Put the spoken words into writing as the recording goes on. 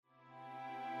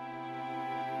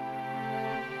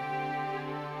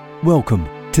Welcome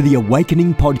to the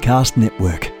Awakening Podcast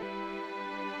Network.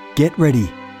 Get ready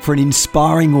for an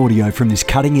inspiring audio from this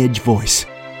cutting-edge voice.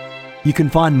 You can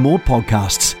find more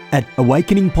podcasts at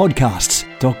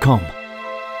awakeningpodcasts.com.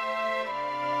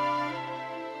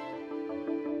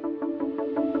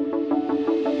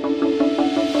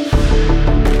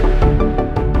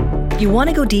 You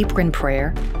want to go deeper in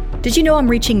prayer? Did you know I'm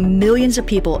reaching millions of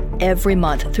people every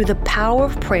month through the power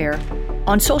of prayer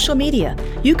on social media?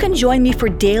 You can join me for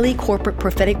daily corporate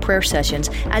prophetic prayer sessions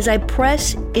as I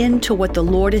press into what the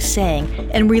Lord is saying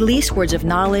and release words of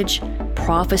knowledge,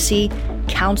 prophecy,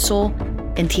 counsel,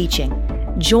 and teaching.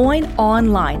 Join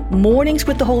online Mornings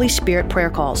with the Holy Spirit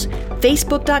prayer calls.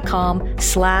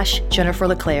 Facebook.com/Jennifer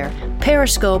LeClaire.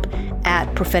 Periscope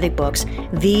 @Prophetic Books.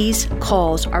 These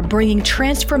calls are bringing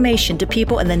transformation to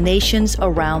people in the nations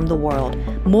around the world.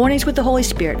 Mornings with the Holy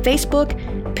Spirit. Facebook,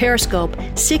 Periscope,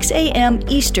 6 a.m.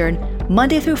 Eastern,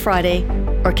 Monday through Friday,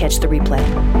 or catch the replay.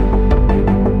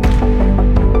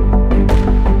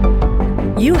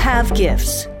 You have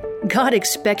gifts. God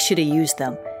expects you to use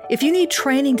them. If you need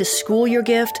training to school your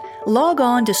gift, log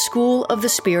on to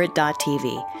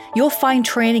schoolofthespirit.tv. You'll find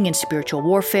training in spiritual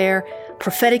warfare,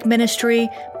 prophetic ministry,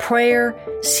 prayer,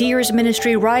 seers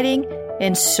ministry, writing,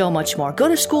 and so much more. Go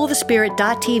to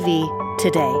schoolofthespirit.tv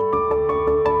today.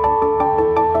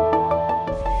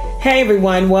 Hey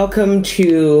everyone, welcome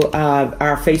to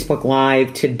our Facebook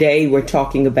Live. Today we're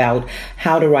talking about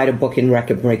how to write a book in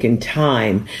record-breaking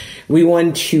time. We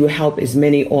want to help as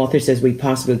many authors as we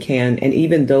possibly can, and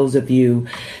even those of you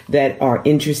that are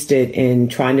interested in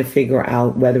trying to figure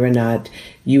out whether or not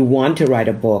you want to write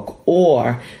a book,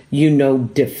 or you know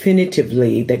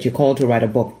definitively that you're called to write a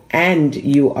book and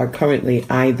you are currently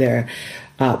either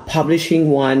publishing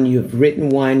one, you've written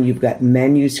one, you've got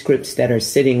manuscripts that are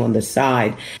sitting on the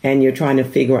side, and you're trying to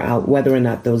figure out whether or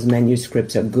not those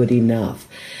manuscripts are good enough.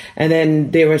 And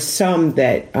then there are some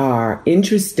that are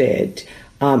interested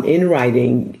in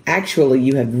writing. Actually,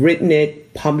 you have written it,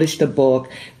 published a book.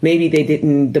 Maybe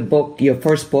the book, your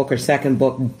first book or second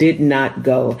book did not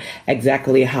go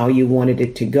exactly how you wanted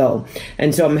it to go.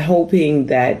 And so I'm hoping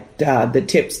that the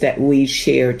tips that we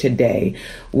share today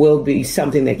will be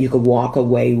something that you could walk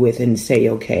away with and say,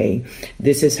 okay,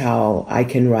 this is how I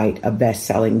can write a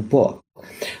best-selling book.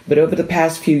 But over the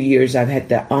past few years, I've had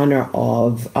the honor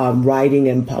of writing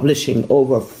and publishing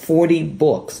over 40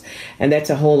 books. And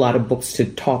that's a whole lot of books to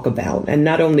talk about. And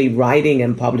not only writing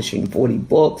and publishing 40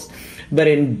 books, but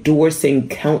endorsing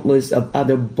countless of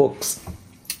other books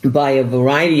by a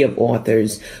variety of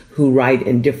authors who write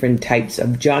in different types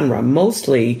of genre.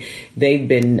 Mostly, they've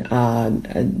been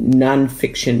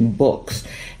nonfiction books.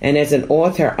 And as an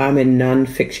author, I'm a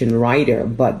nonfiction writer,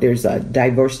 but there's a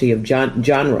diversity of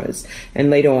genres. And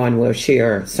later on, we'll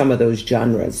share some of those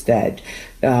genres that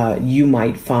you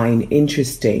might find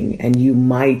interesting, and you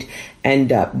might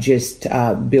end up just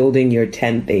building your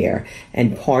tent there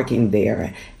and parking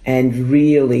there and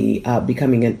really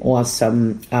becoming an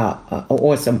awesome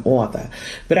author.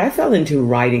 But I fell into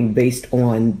writing based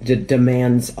on the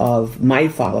demands of my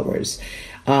followers.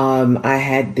 I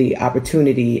had the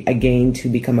opportunity again to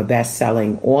become a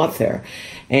best-selling author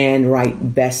and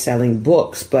write best-selling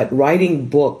books, but writing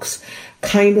books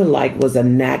kind of like was a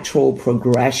natural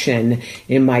progression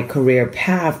in my career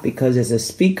path, because as a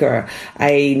speaker,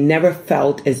 I never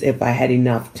felt as if I had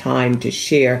enough time to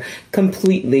share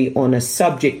completely on a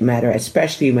subject matter,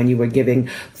 especially when you were giving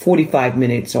 45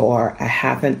 minutes or a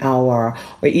half an hour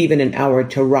or even an hour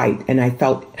to write. And I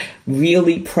felt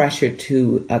really pressured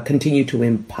to continue to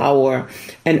empower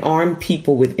and arm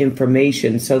people with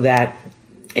information, so that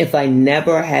if I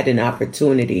never had an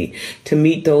opportunity to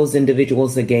meet those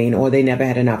individuals again, or they never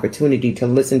had an opportunity to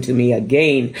listen to me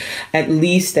again, at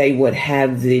least they would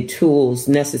have the tools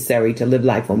necessary to live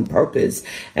life on purpose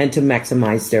and to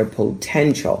maximize their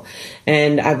potential.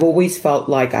 And I've always felt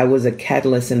like I was a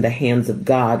catalyst in the hands of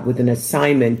God with an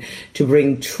assignment to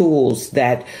bring tools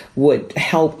that would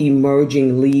help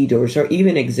emerging leaders or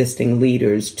even existing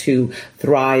leaders to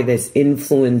thrive as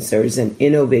influencers and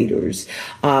innovators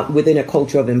within a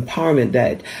culture of empowerment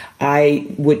that I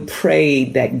would pray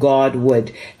that God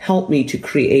would help me to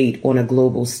create on a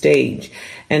global stage.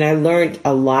 And I learned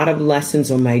a lot of lessons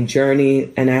on my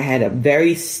journey, and I had a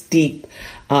very steep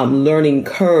learning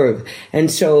curve.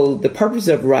 And so the purpose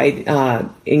of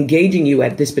engaging you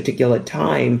at this particular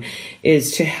time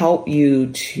is to help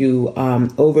you to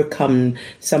overcome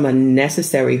some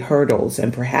unnecessary hurdles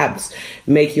and perhaps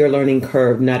make your learning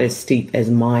curve not as steep as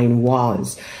mine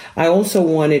was. I also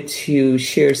wanted to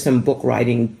share some book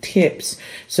writing tips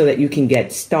so that you can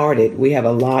get started. We have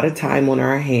a lot of time on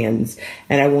our hands,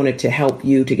 and I wanted to help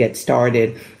you to get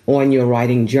started on your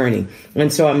writing journey.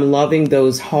 And so I'm loving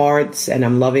those hearts and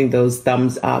I'm loving those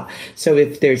thumbs up. So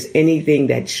if there's anything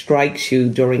that strikes you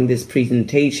during this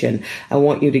presentation, I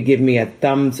want you to give me a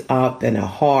thumbs up and a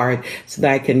heart so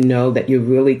that I can know that you're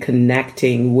really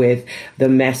connecting with the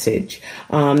message.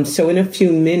 So in a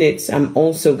few minutes, I'm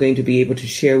also going to be able to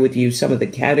share with you some of the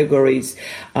categories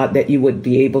that you would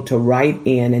be able to write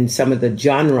in and some of the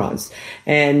genres.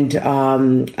 And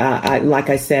like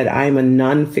I said, I'm a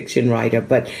nonfiction writer,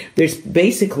 but there's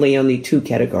basically only two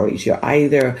categories. You're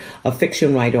either a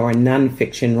fiction writer or a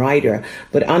nonfiction writer.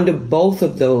 But under both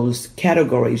of those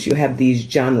categories, you have these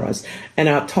genres. And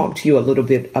I'll talk to you a little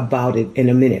bit about it in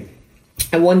a minute.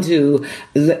 I want to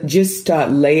just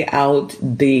lay out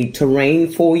the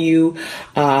terrain for you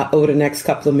over the next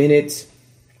couple of minutes.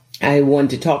 I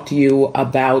want to talk to you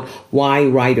about why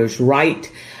writers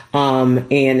write.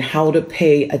 And how to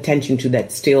pay attention to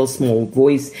that still small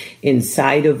voice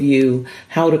inside of you,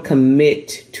 how to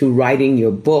commit to writing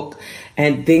your book,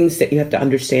 and things that you have to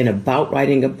understand about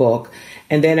writing a book.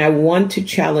 And then I want to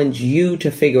challenge you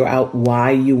to figure out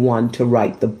why you want to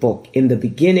write the book in the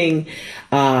beginning,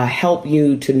 help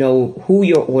you to know who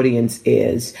your audience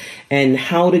is and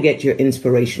how to get your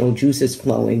inspirational juices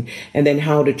flowing, and then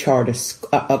how to chart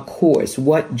a course.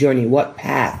 What journey, what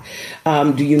path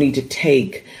do you need to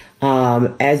take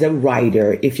as a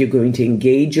writer if you're going to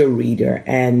engage your reader,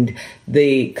 and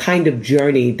the kind of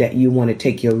journey that you want to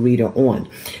take your reader on.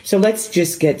 So let's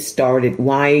just get started.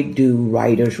 Why do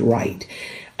writers write?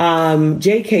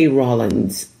 J.K.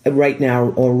 Rowling right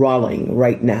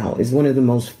now is one of the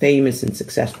most famous and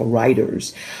successful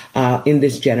writers in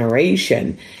this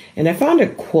generation. And I found a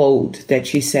quote that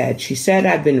she said,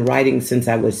 I've been writing since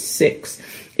I was 6.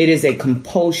 It is a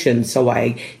compulsion, so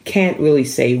I can't really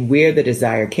say where the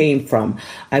desire came from.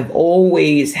 I've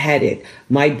always had it.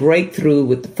 My breakthrough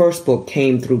with the first book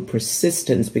came through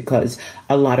persistence because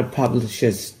a lot of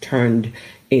publishers turned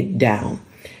it down.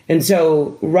 And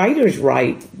so writers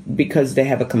write because they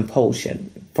have a compulsion.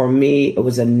 For me, it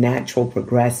was a natural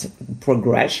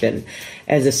progression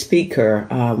as a speaker,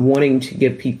 wanting to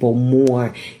give people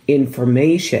more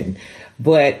information.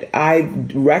 But I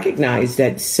recognize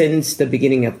that since the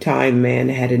beginning of time, man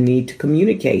had a need to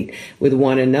communicate with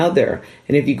one another.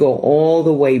 And if you go all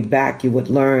the way back, you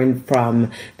would learn from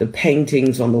the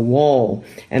paintings on the wall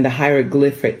and the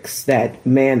hieroglyphics that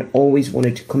man always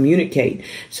wanted to communicate.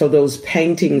 So those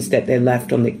paintings that they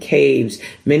left on the caves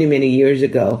many, many years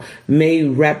ago may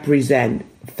represent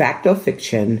fact or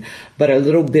fiction, but a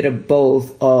little bit of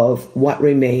both of what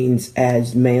remains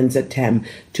as man's attempt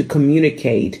to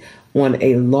communicate on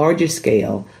a larger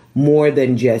scale, more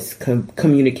than just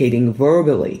communicating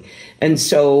verbally. And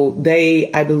so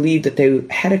I believe that they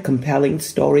had a compelling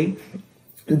story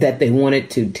that they wanted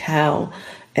to tell,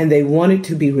 and they wanted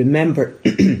to be remembered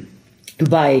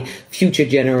by future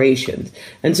generations.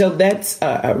 And so that's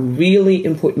a really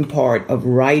important part of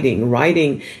writing.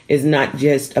 Writing is not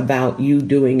just about you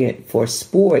doing it for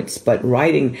sports, but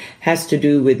writing has to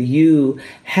do with you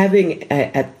having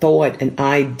a thought, an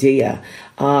idea,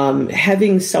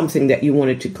 having something that you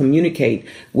wanted to communicate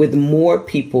with more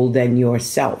people than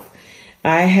yourself.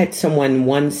 I had someone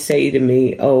once say to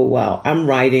me, oh, well, I'm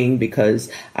writing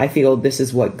because I feel this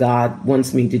is what God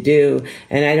wants me to do,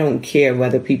 and I don't care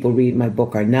whether people read my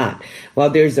book or not. Well,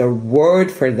 there's a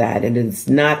word for that, and it's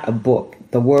not a book.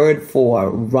 The word for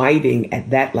writing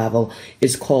at that level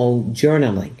is called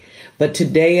journaling. But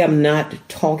today I'm not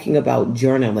talking about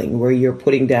journaling where you're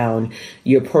putting down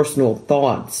your personal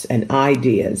thoughts and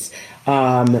ideas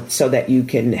so that you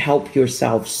can help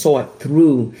yourself sort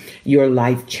through your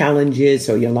life challenges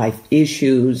or your life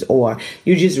issues, or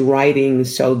you're just writing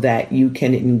so that you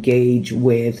can engage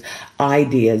with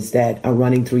ideas that are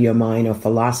running through your mind or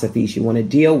philosophies you want to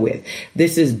deal with.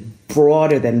 This is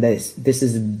broader than this. This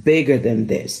is bigger than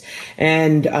this.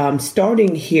 And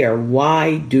starting here,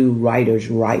 why do writers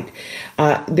write?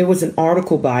 There was an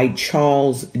article by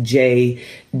Charles J.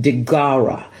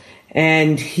 DeGara,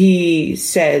 and he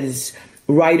says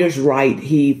writers write.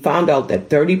 He found out that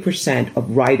 30%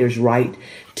 of writers write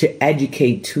to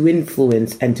educate, to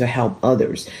influence, and to help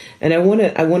others. And I want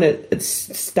to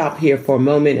stop here for a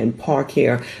moment and park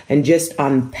here and just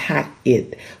unpack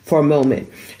it for a moment.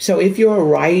 So if you're a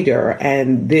writer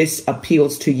and this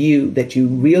appeals to you, that you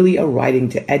really are writing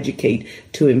to educate,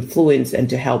 to influence, and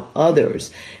to help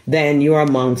others, then you're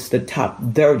amongst the top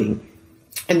 30.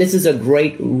 And this is a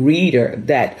great reader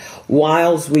that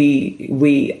whilst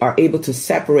we are able to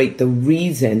separate the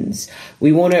reasons,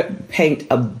 we want to paint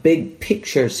a big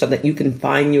picture so that you can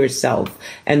find yourself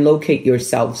and locate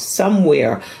yourself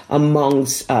somewhere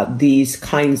amongst these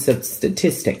kinds of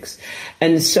statistics.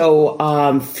 And so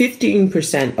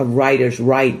 15% of writers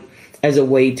write as a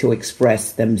way to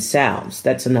express themselves.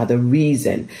 That's another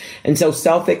reason. And so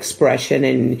self-expression,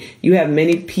 and you have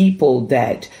many people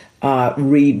that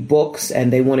read books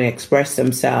and they want to express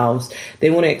themselves.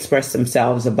 They want to express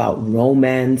themselves about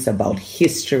romance, about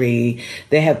history.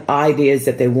 They have ideas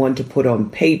that they want to put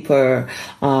on paper.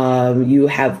 You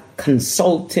have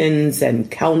consultants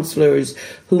and counselors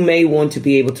who may want to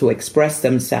be able to express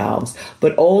themselves,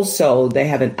 but also they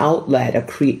have an outlet, a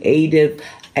creative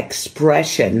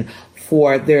expression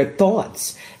for their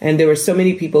thoughts. And there are so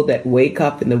many people that wake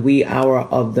up in the wee hour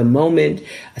of the moment.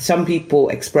 Some people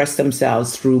express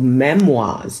themselves through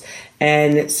memoirs,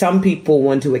 and some people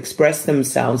want to express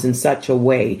themselves in such a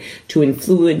way to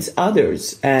influence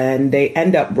others. And they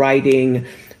end up writing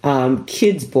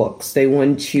kids' books. They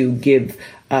want to give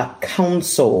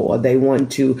counsel, or they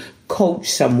want to coach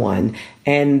someone,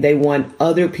 and they want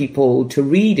other people to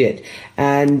read it.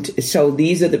 And so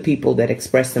these are the people that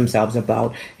express themselves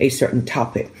about a certain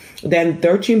topic. Then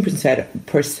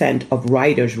 13% of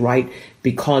writers write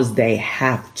because they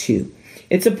have to.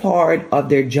 It's a part of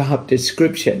their job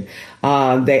description.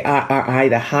 They are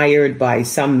either hired by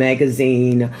some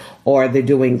magazine or they're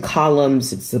doing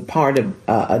columns. It's a part of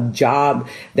a job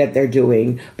that they're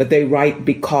doing, but they write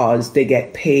because they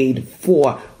get paid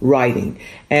for writing.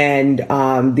 And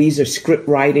these are script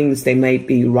writings. They might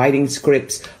be writing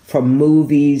scripts for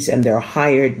movies, and they're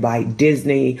hired by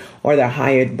Disney, or they're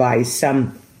hired by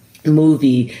some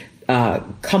movie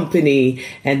company,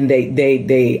 and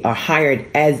they are hired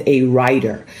as a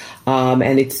writer.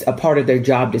 And it's a part of their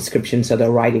job description. So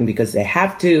they're writing because they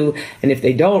have to. And if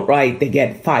they don't write, they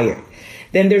get fired.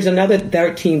 Then there's another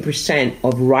 13%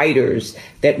 of writers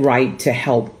that write to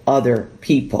help other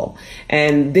people.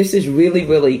 And this is really,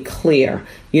 really clear.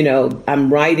 You know,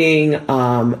 I'm writing,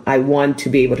 I want to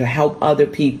be able to help other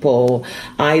people.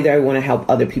 Either I want to help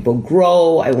other people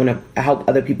grow. I want to help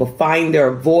other people find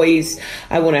their voice.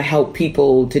 I want to help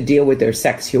people to deal with their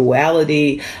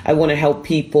sexuality. I want to help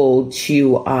people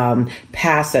to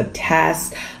pass a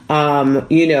test.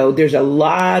 You know, there's a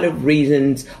lot of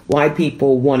reasons why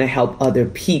people want to help other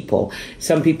people.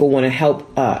 Some people want to help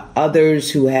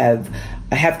others who have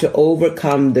to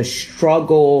overcome the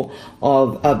struggle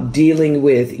of dealing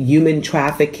with human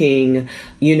trafficking.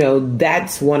 You know,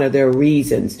 that's one of their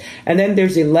reasons. And then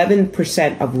there's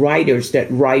 11% of writers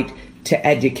that write to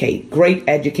educate. Great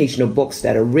educational books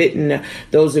that are written.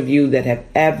 Those of you that have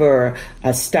ever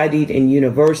studied in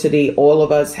university, all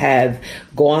of us have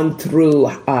gone through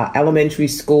elementary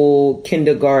school,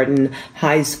 kindergarten,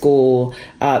 high school.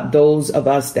 Those of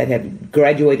us that have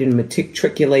graduated and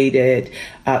matriculated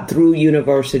through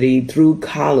university, through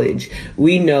college,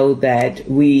 we know that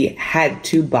we had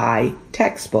to buy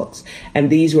textbooks, and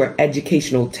these were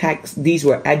educational texts. These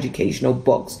were educational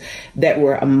books that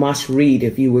were a must read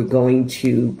if you were going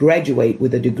to graduate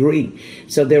with a degree.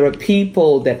 So there are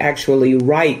people that actually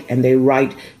write, and they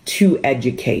write to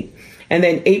educate. And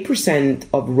then 8%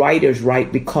 of writers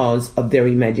write because of their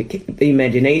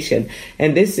imagination.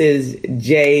 And this is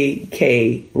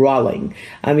J.K. Rowling.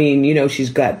 I mean, you know, she's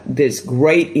got this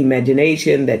great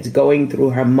imagination that's going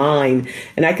through her mind.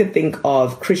 And I could think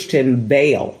of Christian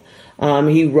Bale.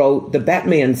 He wrote the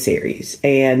Batman series,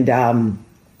 and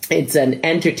it's an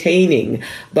entertaining,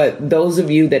 but those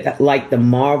of you that like the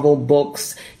Marvel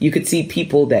books, you could see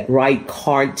people that write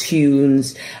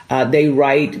cartoons. They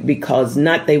write because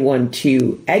not they want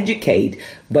to educate,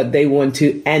 but they want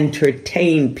to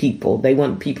entertain people. They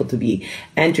want people to be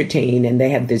entertained, and they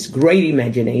have this great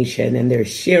imagination, and they're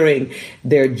sharing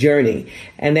their journey.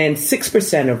 And then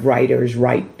 6% of writers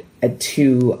write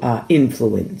to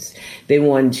influence. They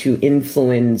want to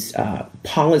influence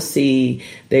policy.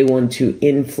 They want to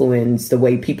influence the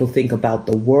way people think about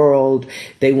the world.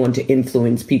 They want to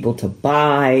influence people to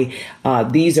buy.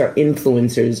 These are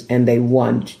influencers, and they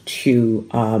want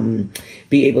to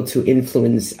be able to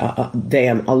influence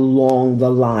them along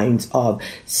the lines of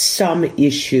some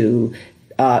issue,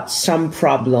 some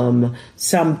problem,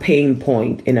 some pain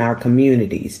point in our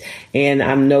communities. And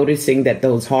I'm noticing that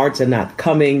those hearts are not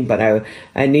coming, but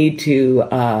I need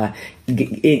to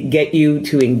get you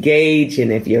to engage.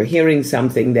 And if you're hearing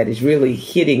something that is really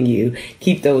hitting you,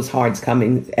 keep those hearts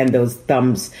coming and those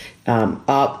thumbs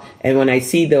up. And when I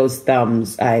see those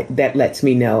thumbs, that lets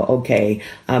me know, okay,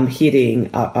 I'm hitting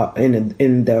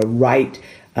in the right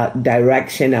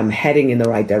direction. I'm heading in the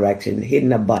right direction,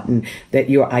 hitting a button that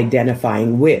you're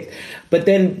identifying with. But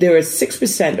then there are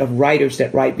 6% of writers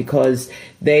that write because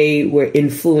they were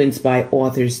influenced by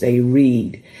authors they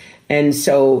read. And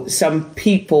so some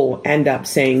people end up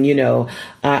saying,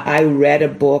 I read a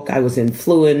book, I was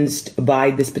influenced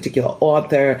by this particular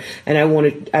author, and I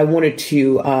wanted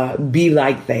to be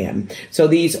like them. So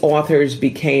these authors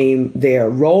became their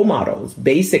role models,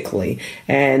 basically,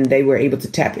 and they were able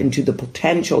to tap into the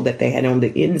potential that they had on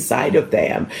the inside of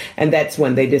them. And that's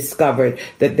when they discovered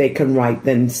that they can write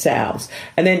themselves.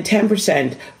 And then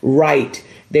 10% write.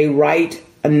 They write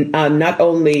not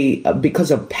only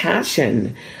because of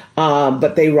passion,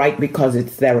 but they write because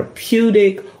it's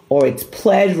therapeutic or it's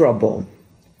pleasurable.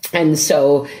 And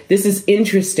so this is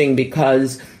interesting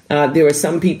because there are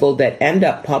some people that end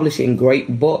up publishing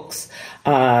great books,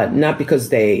 not because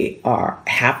they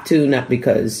have to, not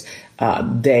because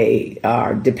they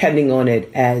are depending on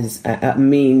it as a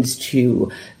means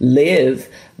to live,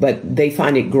 but they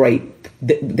find it great.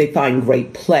 They find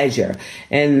great pleasure.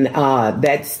 And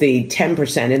that's the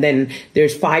 10%. And then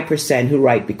there's 5% who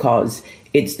write because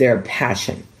it's their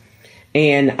passion.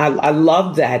 And I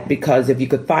love that, because if you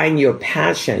could find your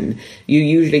passion, you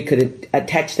usually could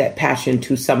attach that passion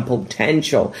to some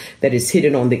potential that is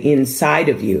hidden on the inside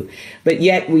of you. But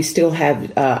yet we still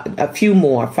have a few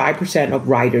more, 5% of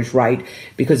writers write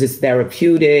because it's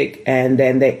therapeutic, and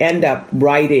then they end up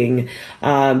writing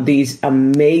these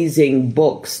amazing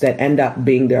books that end up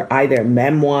being their either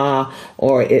memoir,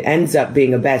 or it ends up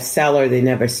being a bestseller. They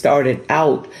never started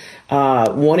out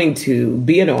wanting to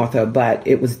be an author, but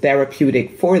it was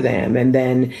therapeutic for them. And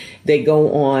then they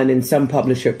go on and some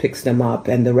publisher picks them up,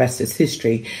 and the rest is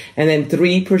history. And then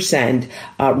 3%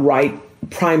 write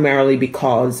primarily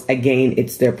because, again,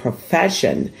 it's their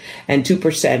profession. And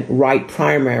 2% write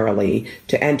primarily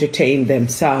to entertain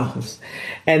themselves.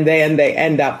 And then they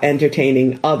end up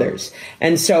entertaining others.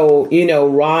 And so,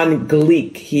 Ron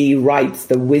Gleek, he writes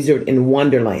The Wizard in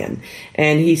Wonderland.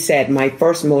 And he said, my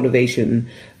first motivation,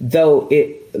 though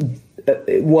it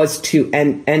was to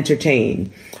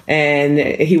entertain. And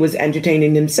he was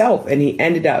entertaining himself. And he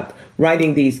ended up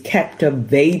writing these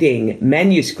captivating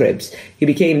manuscripts. He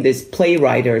became this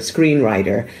playwright or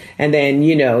screenwriter. And then,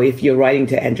 if you're writing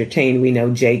to entertain, we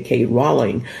know J.K.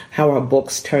 Rowling, how her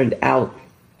books turned out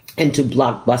into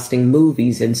blockbusting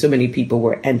movies, and so many people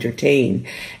were entertained.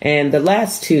 And the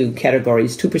last two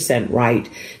categories, 2% write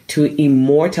to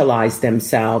immortalize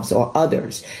themselves or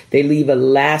others. They leave a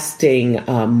lasting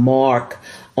mark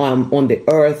on the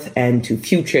earth and to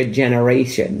future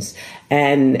generations.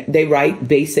 And they write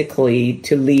basically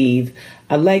to leave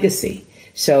a legacy.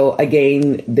 So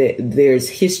again, there's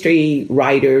history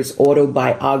writers,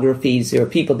 autobiographies. There are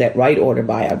people that write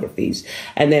autobiographies.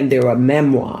 And then there are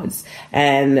memoirs.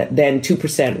 And then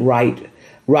 2%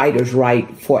 writers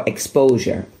write for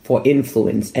exposure, for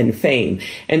influence and fame.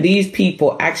 And these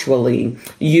people actually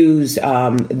use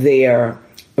their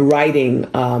writing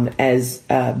as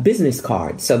business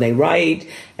cards. So they write,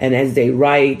 and as they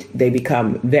write, they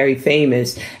become very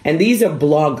famous. And these are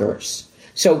bloggers.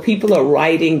 So people are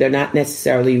writing, they're not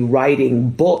necessarily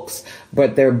writing books,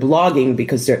 but they're blogging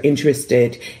because they're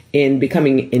interested in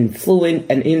becoming an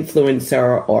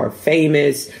influencer or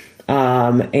famous.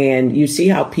 And you see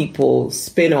how people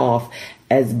spin off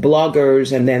as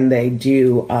bloggers, and then they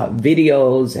do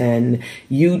videos and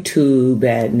YouTube,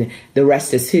 and the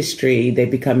rest is history. They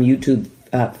become YouTube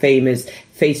famous,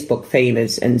 Facebook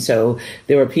famous. And so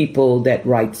there are people that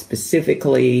write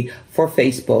specifically for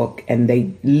Facebook, and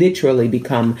they literally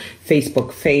become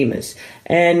Facebook famous.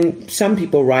 And some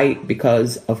people write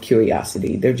because of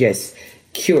curiosity. They're just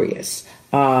curious.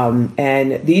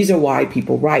 And these are why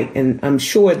people write. And I'm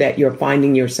sure that you're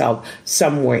finding yourself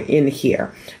somewhere in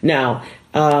here. Now,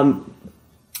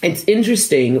 it's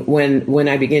interesting when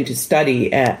I begin to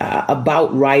study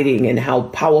about writing and how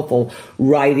powerful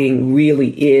writing really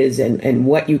is, and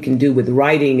what you can do with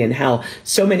writing, and how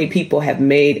so many people have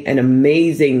made an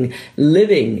amazing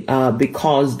living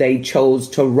because they chose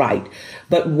to write.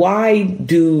 But why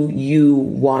do you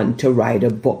want to write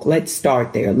a book? Let's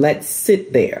start there. Let's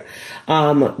sit there.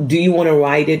 Do you want to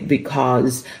write it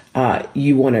because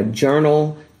you want to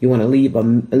journal? You want to leave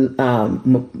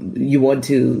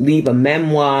a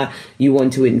memoir. You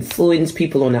want to influence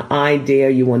people on an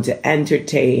idea. You want to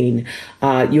entertain.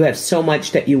 You have so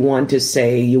much that you want to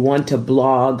say. You want to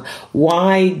blog.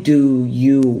 Why do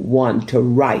you want to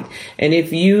write? And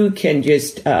if you can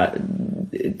just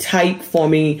type for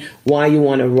me why you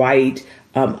want to write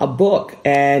a book.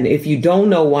 And if you don't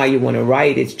know why you want to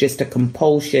write, it's just a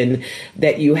compulsion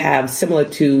that you have, similar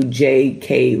to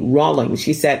J.K. Rowling.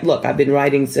 She said, look, I've been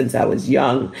writing since I was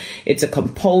young. It's a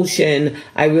compulsion.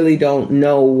 I really don't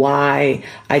know why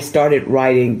I started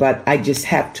writing, but I just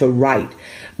have to write.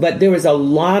 But there was a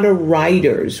lot of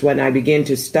writers when I began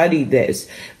to study this,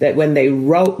 that when they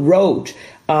wrote,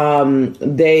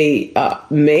 they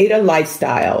made a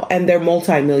lifestyle, and they're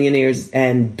multimillionaires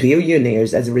and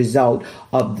billionaires as a result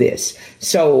of this.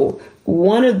 So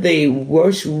one of the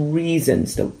worst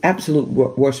reasons, the absolute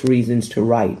worst reasons to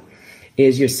write,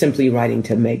 is you're simply writing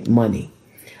to make money.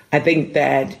 I think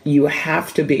that you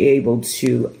have to be able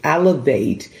to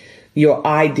elevate your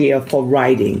idea for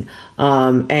writing.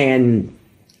 Kim,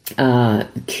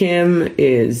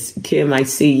 I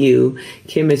see you.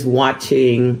 Kim is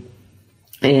watching.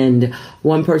 And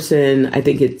one person, I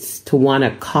think it's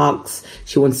Tawana Cox,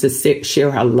 she wants to share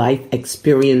her life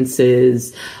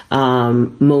experiences.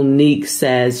 Monique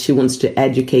says she wants to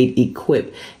educate,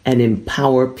 equip, and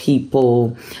empower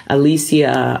people.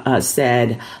 Alicia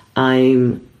said,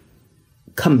 I'm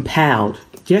compelled,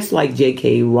 just like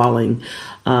J.K. Rowling.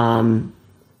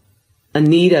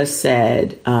 Anita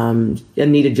said,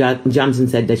 Johnson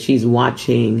said that she's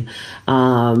watching.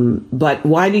 But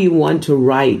why do you want to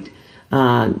write?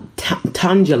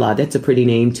 Tangela, that's a pretty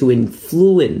name, to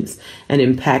influence and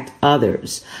impact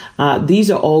others. These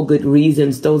are all good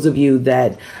reasons. Those of you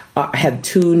that have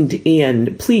tuned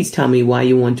in, please tell me why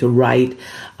you want to write.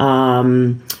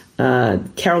 Carolyn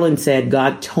said,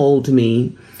 God told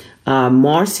me.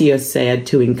 Marcia said,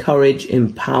 to encourage,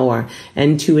 empower,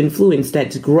 and to influence.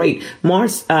 That's great.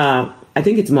 I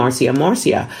think it's Marcia.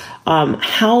 Marcia,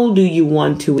 how do you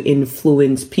want to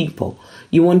influence people?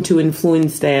 You want to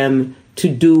influence them to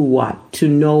do what? To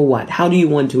know what? How do you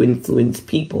want to influence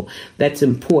people? That's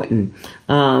important.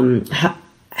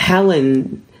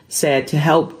 Helen said, to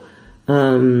help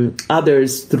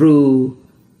others through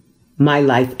my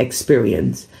life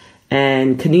experience.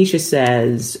 And Kanisha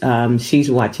says, she's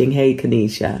watching. Hey,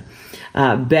 Kanisha.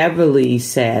 Beverly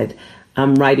said,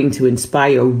 I'm writing to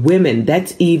inspire women.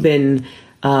 That's even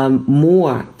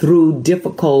more through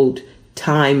difficult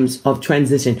times of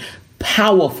transition.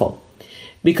 Powerful.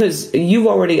 Because you've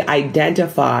already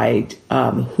identified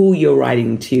who you're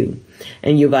writing to,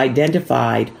 and you've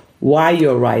identified why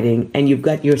you're writing, and you've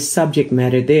got your subject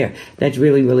matter there. That's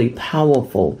really, really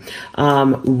powerful.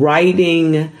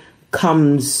 Writing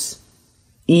comes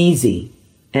easy,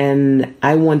 and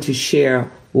I want to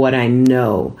share what I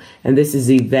know. And this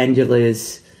is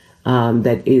Evangelist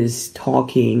that is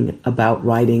talking about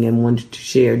writing and wanted to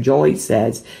share. Joy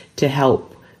says, to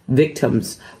help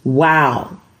victims.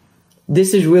 Wow.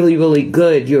 This is really, really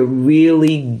good. You're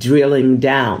really drilling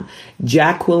down.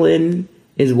 Jacqueline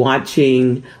is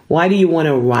watching. Why do you want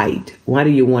to write? Why do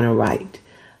you want to write?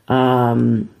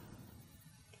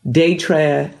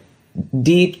 Detria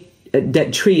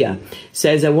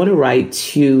says, I want to write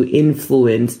to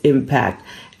influence, impact,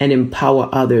 and empower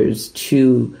others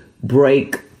to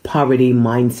break poverty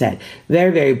mindset.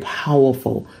 Very, very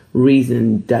powerful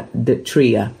reason,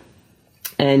 Detria,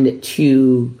 and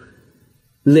to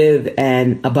live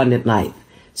an abundant life.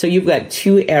 So you've got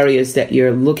two areas that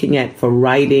you're looking at for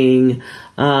writing.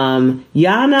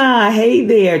 Yana, hey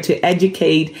there, to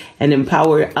educate and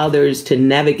empower others to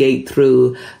navigate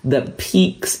through the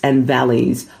peaks and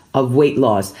valleys of weight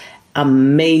loss.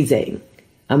 Amazing.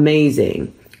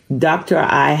 Amazing. Doctor,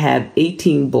 I have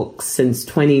 18 books since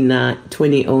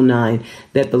 2009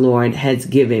 that the Lord has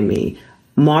given me.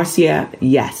 Marcia,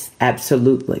 yes,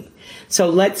 absolutely. So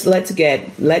let's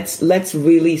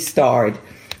really start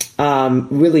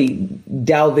really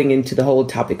delving into the whole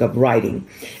topic of writing.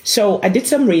 So I did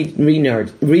some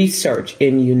research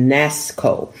in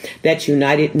UNESCO, that's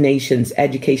United Nations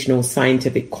Educational,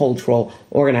 Scientific, Cultural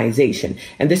Organization.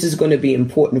 And this is going to be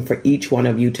important for each one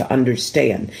of you to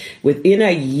understand. Within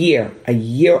a year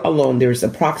alone, there's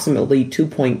approximately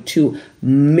 2.2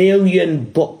 million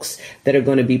books that are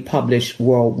going to be published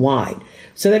worldwide.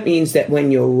 So that means that when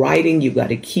you're writing, you've got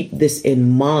to keep this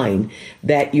in mind,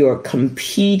 that you're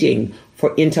competing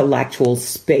for intellectual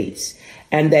space.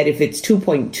 And that if it's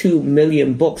 2.2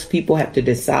 million books, people have to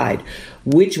decide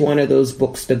which one of those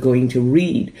books they're going to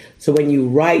read. So when you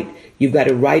write, you've got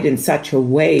to write in such a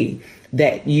way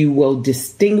that you will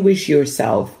distinguish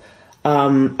yourself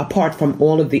apart from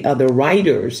all of the other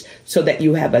writers, so that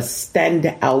you have a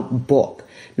standout book.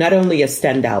 Not only a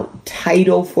standout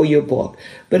title for your book,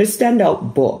 but a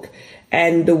standout book.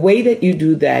 And the way that you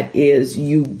do that is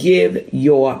you give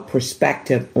your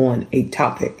perspective on a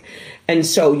topic. And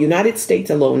so United States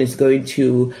alone is going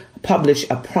to published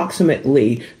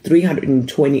approximately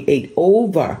 328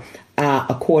 over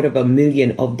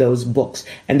 250,000 of those books,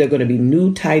 and they're going to be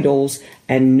new titles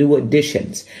and new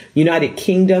editions. United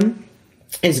Kingdom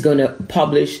is going to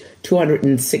publish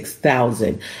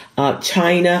 206,000.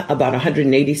 China, about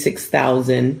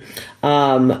 186,000.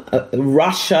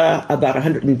 Russia, about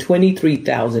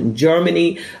 123,000.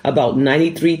 Germany, about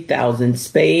 93,000.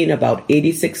 Spain, about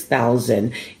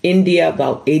 86,000. India,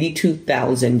 about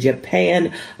 82,000.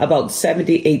 Japan, about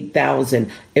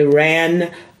 78,000.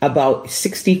 Iran, about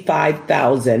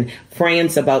 65,000.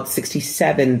 France, about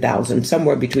 67,000,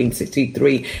 somewhere between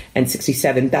 63 and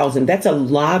 67,000. That's a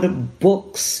lot of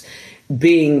books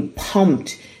being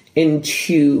pumped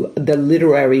into the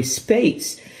literary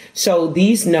space. So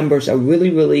these numbers are really,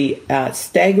 really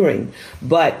staggering,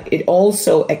 but it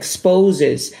also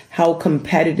exposes how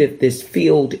competitive this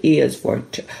field is for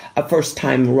a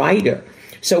first-time writer.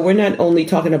 So we're not only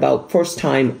talking about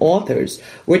first-time authors,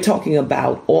 we're talking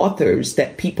about authors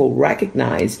that people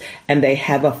recognize and they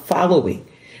have a following.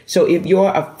 So if you're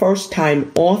a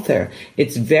first-time author,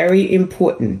 it's very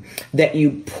important that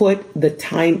you put the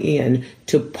time in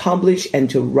to publish and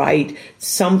to write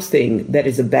something that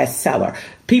is a bestseller.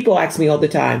 People ask me all the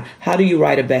time, how do you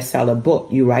write a bestseller book?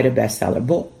 You write a bestseller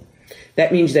book.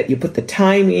 That means that you put the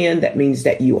time in. That means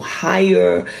that you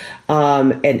hire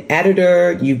an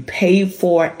editor. You pay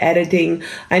for editing.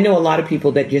 I know a lot of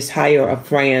people that just hire a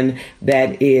friend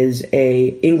that is a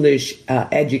English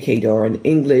educator or an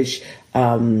English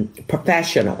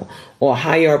professional, or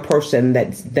hire a person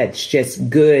that's just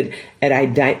good at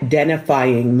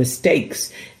identifying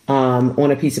mistakes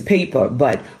on a piece of paper.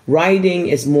 But writing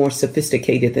is more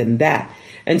sophisticated than that.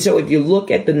 And so if you look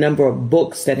at the number of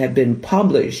books that have been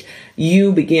published,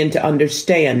 you begin to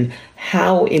understand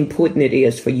how important it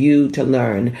is for you to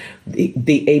learn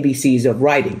the ABCs of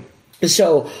writing.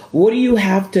 So what do you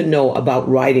have to know about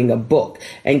writing a book?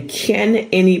 And can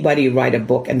anybody write a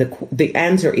book? And the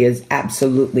answer is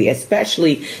absolutely,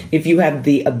 especially if you have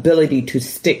the ability to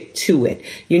stick to it.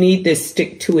 You need this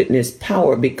stick-to-itness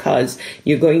power because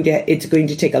it's going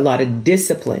to take a lot of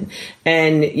discipline.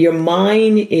 And your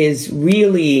mind is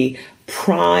really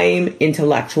prime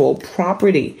intellectual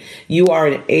property. You are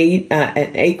an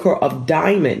acre of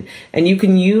diamond, and you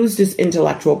can use this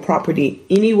intellectual property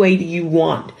any way that you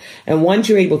want. And once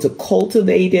you're able to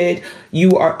cultivate it,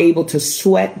 you are able to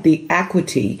sweat the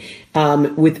equity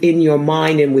within your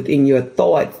mind and within your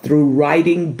thought through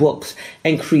writing books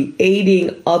and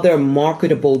creating other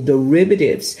marketable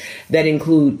derivatives that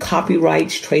include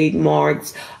copyrights,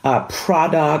 trademarks,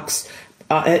 products,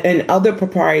 and other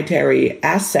proprietary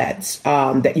assets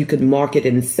that you can market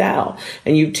and sell.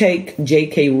 And you take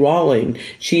J.K. Rowling.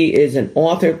 She is an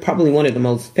author, probably one of the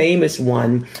most famous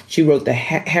one. She wrote the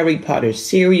Harry Potter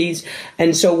series.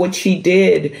 And so what she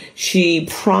did, she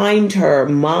primed her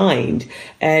mind,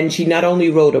 and she not only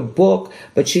wrote a book,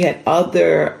 but she had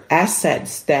other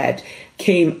assets that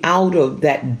came out of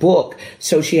that book.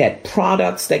 So she had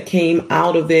products that came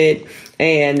out of it,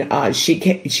 and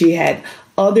she had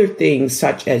other things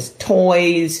such as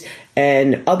toys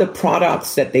and other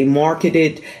products that they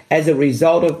marketed as a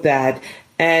result of that.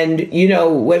 And,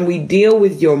 when we deal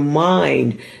with your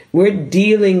mind, we're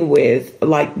dealing with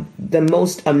like the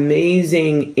most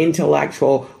amazing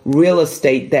intellectual real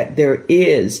estate that there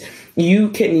is. You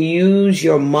can use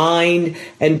your mind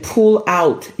and pull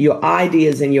out your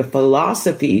ideas and your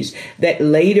philosophies that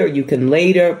you can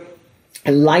later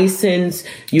license.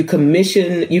 You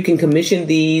can commission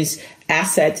these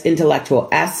assets, intellectual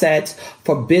assets,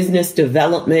 for business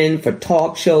development, for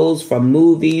talk shows, for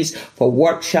movies, for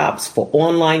workshops, for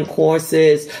online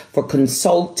courses, for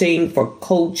consulting, for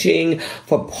coaching,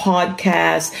 for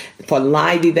podcasts, for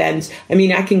live events. I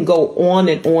mean, I can go on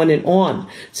and on and on.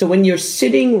 So when you're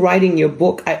sitting writing your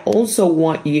book, I also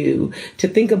want you to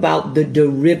think about the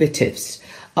derivatives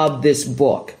of this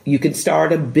book. You can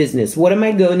start a business. What am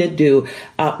I going to do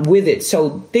with it?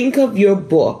 So think of your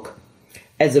book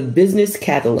as a business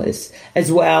catalyst,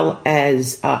 as well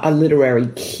as a literary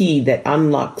key that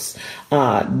unlocks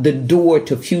the door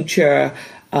to future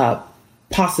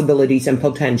possibilities and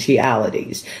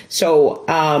potentialities. So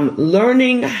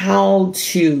learning how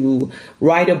to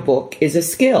write a book is a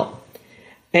skill.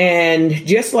 And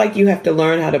just like you have to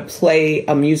learn how to play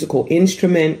a musical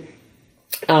instrument,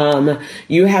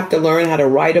 You have to learn how to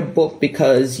write a book,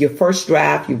 because your first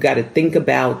draft, you've got to think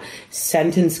about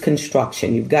sentence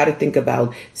construction. You've got to think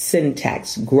about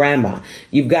syntax, grammar.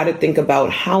 You've got to think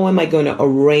about, how am I going to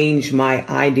arrange my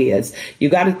ideas?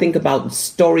 You've got to think about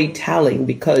storytelling,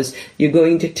 because you're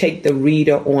going to take the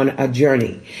reader on a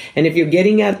journey. And if you're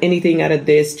getting anything out of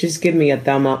this, just give me a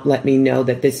thumb up. Let me know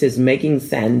that this is making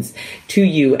sense to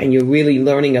you and you're really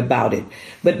learning about it.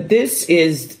 But this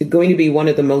is going to be one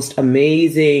of the most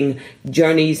amazing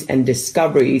journeys and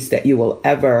discoveries that you will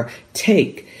ever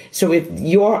take. So if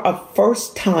you're a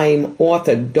first-time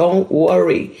author, don't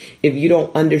worry if you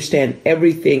don't understand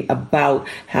everything about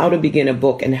how to begin a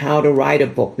book and how to write a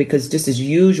book, because this is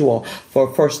usual for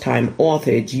a first-time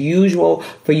author. It's usual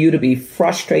for you to be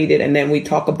frustrated. And then we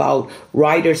talk about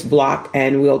writer's block,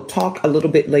 and we'll talk a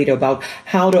little bit later about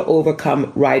how to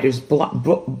overcome writer's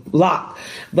block.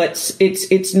 But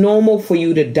it's normal for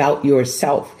you to doubt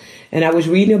yourself. And I was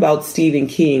reading about Stephen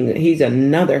King. He's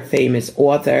another famous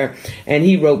author, and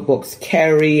he wrote books,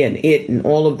 Carrie and It and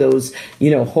all of those,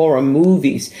 horror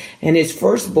movies. And his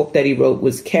first book that he wrote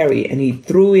was Carrie, and he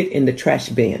threw it in the trash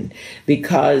bin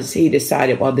because he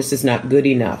decided, well, this is not good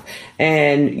enough.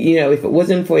 And, if it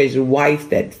wasn't for his wife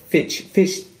that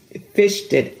fished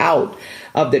it out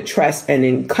of the trash and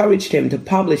encouraged him to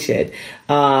publish it,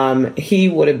 he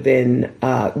would have been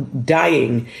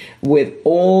dying with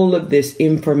all of this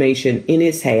information in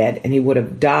his head, and he would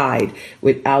have died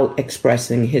without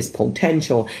expressing his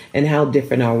potential and how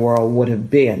different our world would have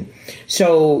been.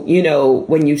 So,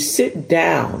 when you sit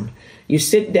down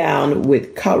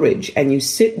with courage, and you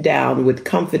sit down with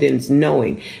confidence,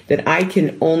 knowing that I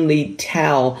can only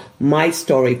tell my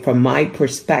story from my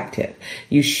perspective.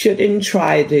 You shouldn't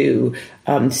try to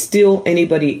steal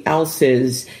anybody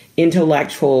else's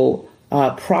intellectual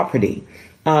property.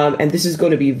 And this is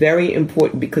going to be very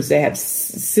important, because they have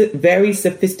very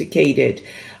sophisticated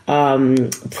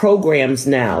programs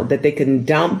now that they can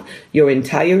dump your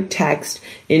entire text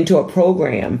into a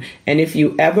program. And if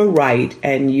you ever write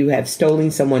and you have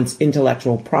stolen someone's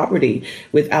intellectual property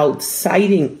without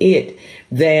citing it,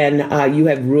 then you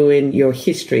have ruined your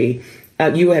history.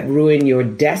 You have ruined your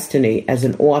destiny as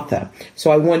an author.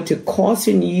 So I want to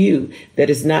caution you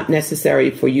that it's not necessary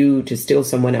for you to steal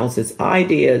someone else's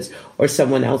ideas or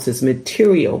someone else's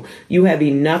material. You have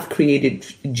enough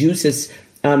creative juices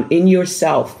in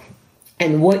yourself.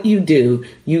 And what you do,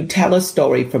 you tell a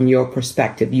story from your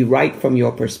perspective. You write from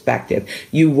your perspective.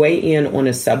 You weigh in on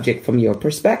a subject from your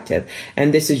perspective.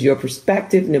 And this is your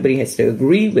perspective. Nobody has to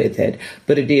agree with it,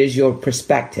 but it is your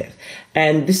perspective.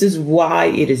 And this is why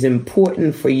it is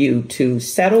important for you to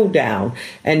settle down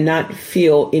and not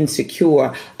feel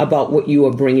insecure about what you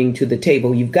are bringing to the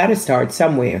table. You've got to start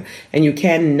somewhere, and you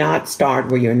cannot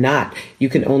start where you're not. You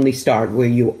can only start where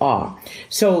you are.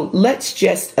 So let's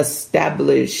just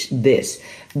establish this,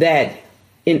 that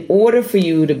in order for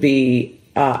you to be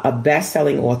a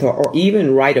best-selling author, or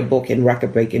even write a book in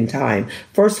record-breaking time,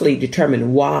 firstly,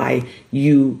 determine why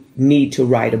you need to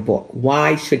write a book.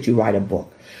 Why should you write a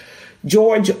book?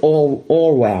 George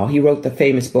Orwell, he wrote the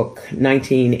famous book,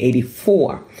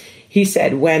 1984. He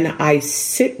said, when I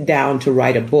sit down to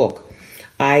write a book,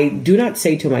 I do not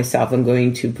say to myself, I'm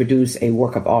going to produce a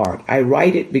work of art. I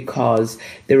write it because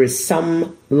there is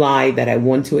some lie that I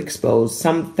want to expose,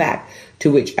 some fact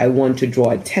to which I want to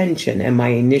draw attention, and my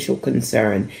initial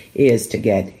concern is to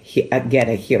get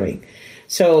a hearing.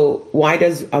 So why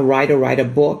does a writer write a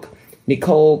book?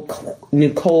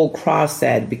 Nicole Cross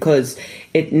said, because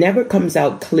it never comes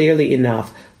out clearly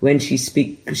enough when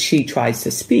she tries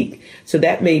to speak. So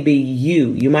that may be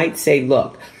you. You might say,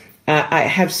 look, I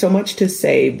have so much to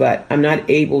say, but I'm not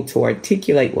able to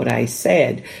articulate what I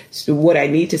said, so what I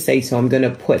need to say. So I'm going to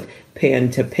put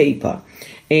pen to paper.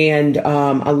 And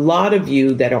a lot of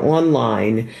you that are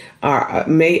online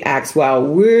may ask, well,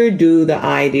 where do the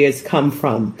ideas come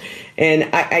from? And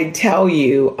I tell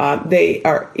you, they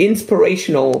are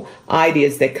inspirational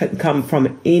ideas that could come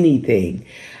from anything.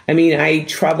 I mean, I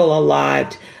travel a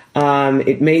lot.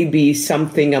 It may be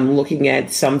something I'm looking at,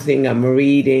 something I'm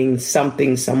reading,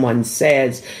 something someone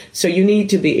says. So you need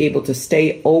to be able to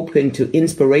stay open to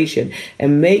inspiration,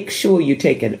 and make sure you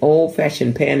take an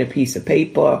old-fashioned pen, a piece of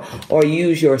paper, or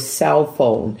use your cell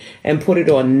phone and put it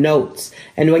on notes.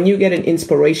 And when you get an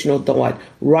inspirational thought,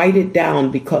 write it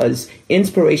down, because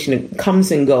inspiration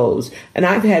comes and goes. And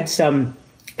I've had some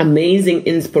amazing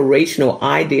inspirational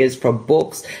ideas for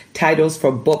books, titles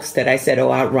for books that I said,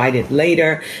 oh, I'll write it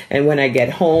later. And when I get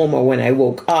home or when I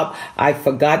woke up, I've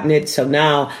forgotten it. So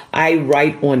now I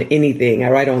write on anything. I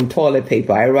write on toilet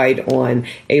paper. I write on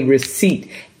a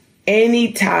receipt.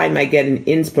 Anytime I get an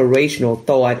inspirational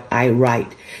thought, I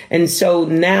write. And so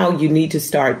now you need to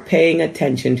start paying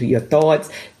attention to your thoughts,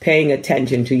 paying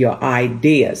attention to your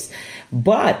ideas.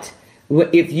 But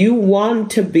if you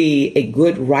want to be a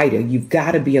good writer, you've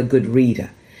got to be a good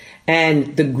reader.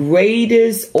 And the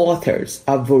greatest authors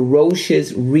are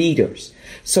voracious readers.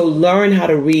 So learn how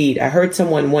to read. I heard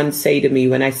someone once say to me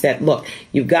when I said, look,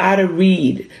 you've got to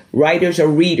read. Writers are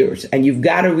readers, and you've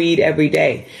got to read every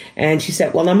day. And she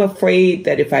said, well, I'm afraid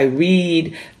that if I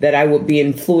read that I will be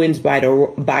influenced by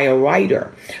a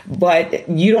writer. But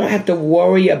you don't have to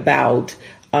worry about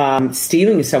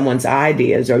stealing someone's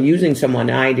ideas or using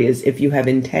someone's ideas if you have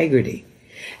integrity.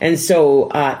 And so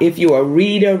if you're a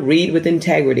reader, read with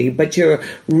integrity, but you're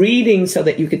reading so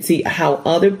that you could see how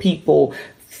other people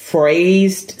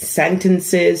phrased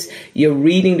sentences. You're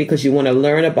reading because you want to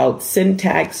learn about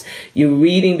syntax. You're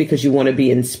reading because you want to be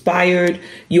inspired.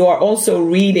 You are also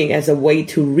reading as a way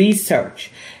to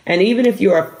research. And even if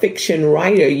you're a fiction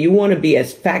writer, you want to be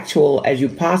as factual as you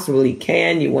possibly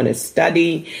can. You want to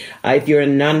study. If you're a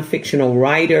non-fictional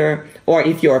writer, or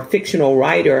if you're a fictional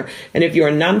writer, and if you're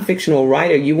a non-fictional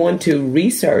writer, you want to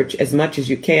research as much as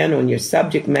you can on your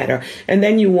subject matter. And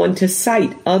then you want to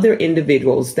cite other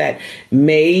individuals that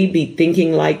may be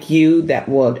thinking like you, that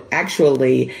would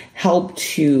actually help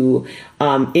to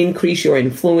increase your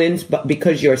influence. But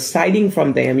because you're citing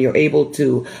from them, you're able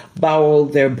to borrow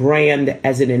their brand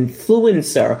as an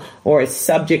influencer or a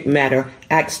subject matter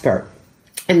expert.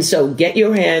 And so get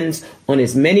your hands on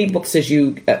as many books as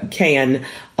you can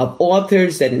of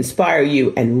authors that inspire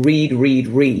you, and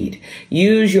read.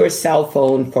 Use your cell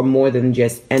phone for more than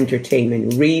just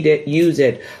entertainment. Read it, use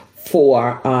it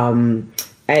for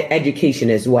education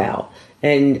as well.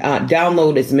 And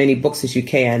download as many books as you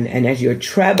can. And as you're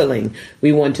traveling,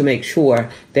 we want to make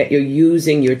sure that you're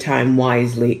using your time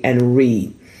wisely and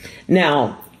read.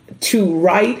 Now, to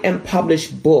write and publish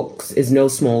books is no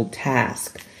small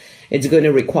task. It's going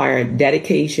to require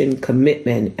dedication,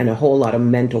 commitment, and a whole lot of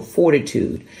mental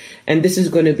fortitude. And this is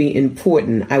going to be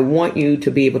important. I want you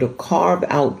to be able to carve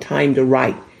out time to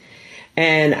write.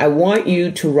 And I want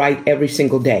you to write every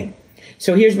single day.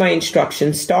 So here's my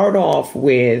instructions. Start off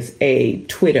with a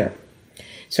Twitter.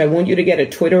 So I want you to get a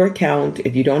Twitter account.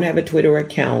 If you don't have a Twitter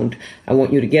account, I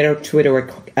want you to get a Twitter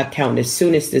account as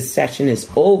soon as this session is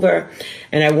over.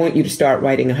 And I want you to start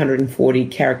writing 140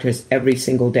 characters every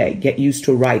single day. Get used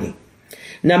to writing.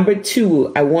 Number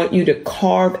 2, I want you to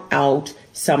carve out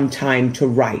some time to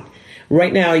write.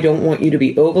 Right now, I don't want you to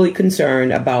be overly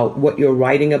concerned about what you're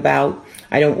writing about.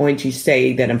 I don't want you to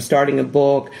say that I'm starting a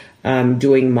book,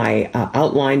 doing my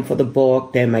outline for the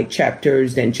book, then my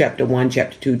chapters, then chapter 1,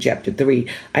 chapter 2, chapter 3.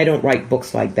 I don't write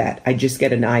books like that. I just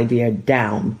get an idea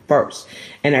down first.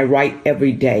 And I write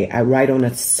every day. I write on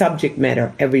a subject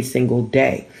matter every single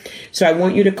day. So I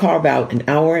want you to carve out an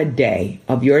hour a day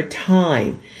of your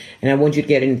time. And I want you to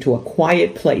get into a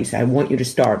quiet place. I want you to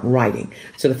start writing.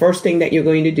 So the first thing that you're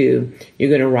going to do, you're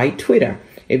going to write Twitter.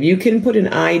 If you can put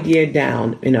an idea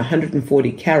down in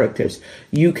 140 characters,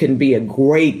 you can be a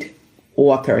great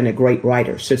author and a great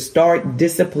writer. So start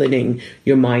disciplining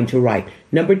your mind to write.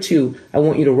 Number 2, I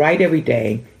want you to write every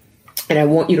day. And I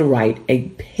want you to write a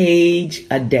page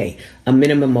a day, a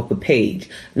minimum of a page.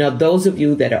 Now, those of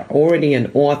you that are already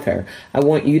an author, I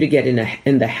want you to get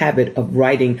in the habit of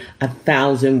writing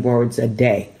 1,000 words a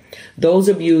day. Those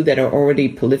of you that are already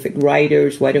prolific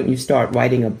writers, why don't you start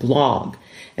writing a blog?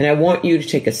 And I want you to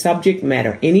take a subject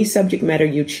matter, any subject matter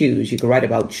you choose. You can write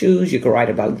about shoes, you can write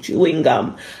about chewing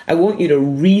gum. I want you to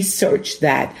research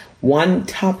that one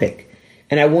topic.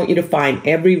 And I want you to find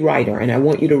every writer, and I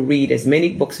want you to read as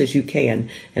many books as you can.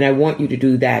 And I want you to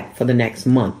do that for the next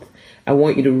month. I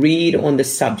want you to read on the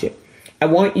subject. I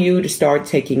want you to start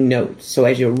taking notes. So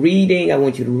as you're reading, I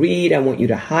want you to read. I want you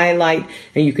to highlight.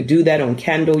 And you could do that on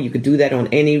Kindle. You could do that on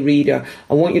any reader.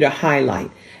 I want you to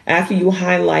highlight. After you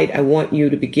highlight, I want you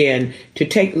to begin to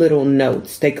take little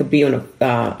notes. They could be on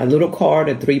a little card,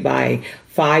 a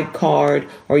 3x5 card,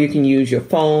 or you can use your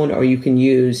phone, or you can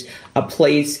use a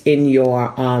place in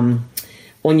your on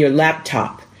your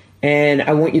laptop. And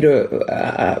I want you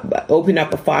to open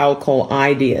up a file called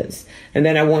Ideas. And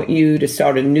then I want you to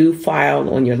start a new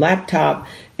file on your laptop,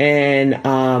 and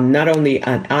not only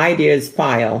an Ideas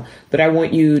file, but I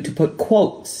want you to put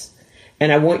quotes.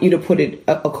 And I want you to put it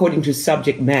according to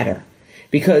subject matter.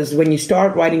 Because when you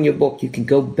start writing your book, you can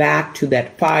go back to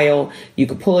that file, you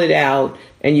can pull it out,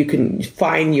 and you can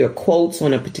find your quotes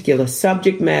on a particular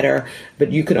subject matter,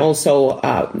 but you can also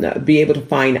be able to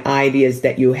find ideas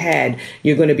that you had.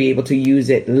 You're going to be able to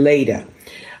use it later.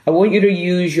 I want you to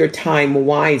use your time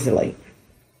wisely.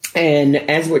 And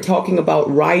as we're talking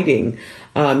about writing,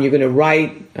 You're going to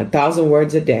write 1,000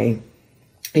 words a day.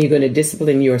 And you're going to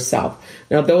discipline yourself.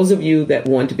 Now, those of you that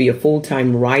want to be a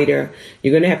full-time writer,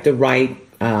 you're going to have to write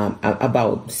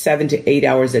about 7 to 8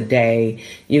 hours a day.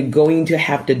 You're going to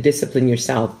have to discipline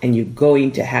yourself, and you're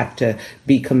going to have to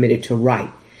be committed to write.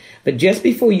 But just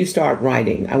before you start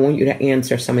writing, I want you to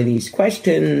answer some of these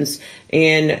questions,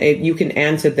 and if you can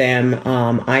answer them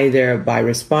either by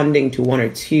responding to one or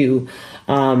two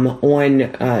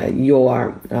on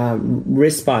your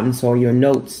response or your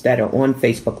notes that are on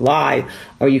Facebook Live,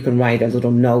 or you can write a little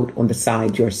note on the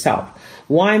side yourself.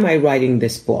 Why am I writing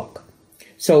this book?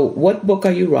 So what book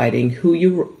are you writing?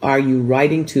 Who are you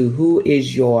writing to? Who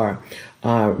is your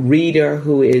reader?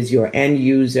 Who is your end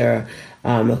user?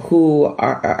 Who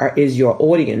is your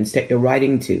audience that you're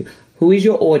writing to? Who is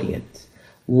your audience?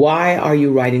 Why are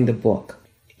you writing the book?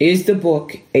 Is the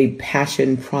book a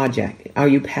passion project? Are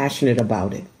you passionate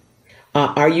about it?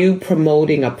 Are you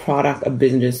promoting a product, a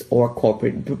business, or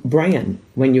corporate brand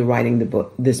when you're writing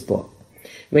this book?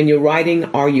 When you're writing,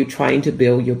 are you trying to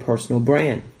build your personal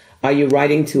brand? Are you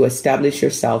writing to establish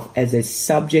yourself as a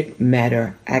subject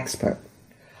matter expert?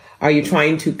 Are you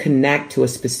trying to connect to a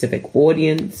specific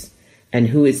audience? And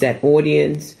who is that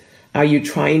audience? Are you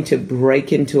trying to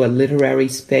break into a literary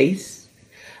space?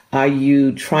 Are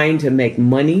you trying to make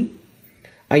money?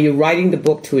 Are you writing the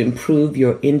book to improve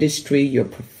your industry, your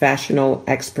professional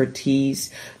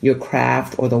expertise, your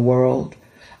craft, or the world?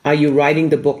 Are you writing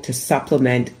the book to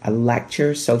supplement a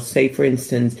lecture? So say, for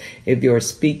instance, if you're a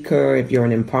speaker, if you're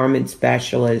an empowerment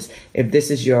specialist, if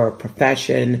this is your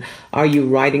profession, are you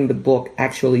writing the book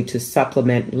actually to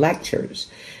supplement lectures?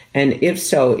 And if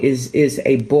so, is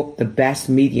a book the best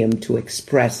medium to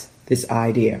express this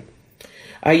idea?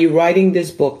 Are you writing this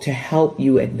book to help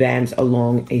you advance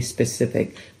along a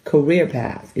specific career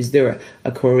path? Is there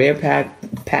a career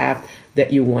path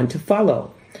that you want to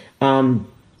follow? And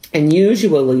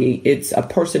usually it's a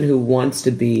person who wants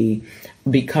to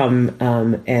become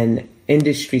an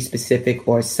industry specific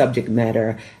or subject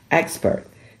matter expert.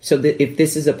 So that if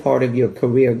this is a part of your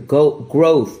career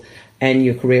growth and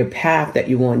your career path that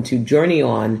you want to journey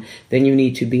on, then you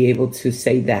need to be able to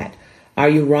say that. Are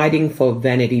you writing for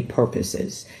vanity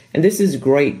purposes? And this is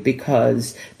great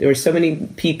because there are so many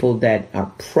people that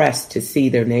are pressed to see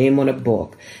their name on a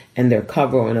book and their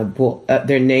cover on a book,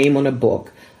 their name on a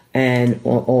book, and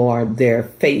or their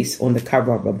face on the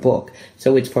cover of a book.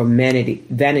 So it's for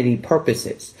vanity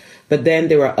purposes. But then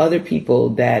there are other people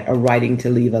that are writing to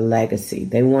leave a legacy.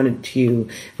 They wanted to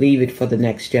leave it for the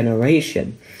next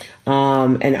generation.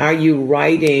 And are you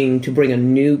writing to bring a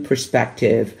new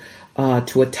perspective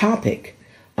to a topic,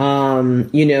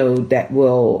 that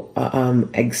will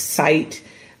excite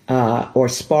or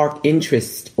spark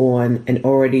interest on an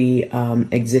already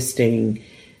existing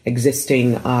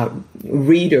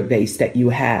reader base that you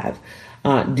have?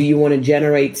 Do you want to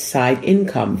generate side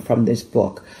income from this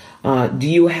book? Do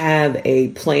you have a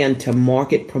plan to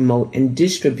market, promote, and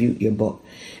distribute your book?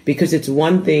 Because it's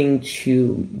one thing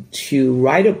to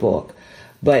write a book,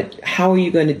 but how are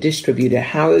you going to distribute it?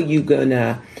 How are you going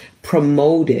to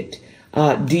promote it?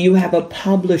 Do you have a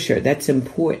publisher? That's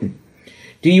important.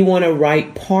 Do you want to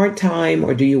write part-time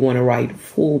or do you want to write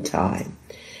full-time?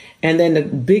 And then the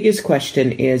biggest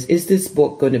question is this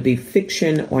book going to be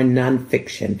fiction or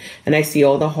nonfiction? And I see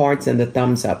all the hearts and the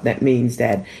thumbs up. That means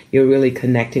that you're really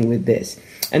connecting with this.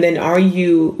 And then are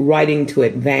you writing to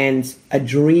advance a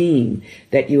dream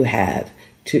that you have,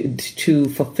 to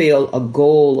fulfill a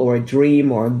goal or a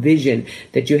dream or a vision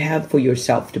that you have for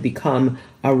yourself to become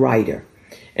a writer?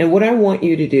 And what I want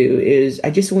you to do is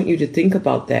I just want you to think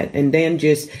about that and then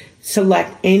just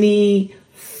select any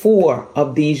 4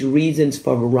 of these reasons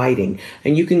for writing.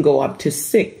 And you can go up to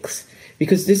 6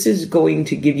 because this is going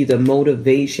to give you the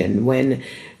motivation when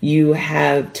you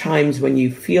have times when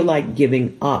you feel like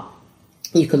giving up.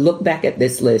 You can look back at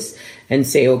this list and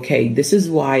say, okay, this is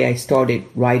why I started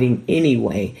writing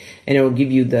anyway. And it will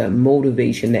give you the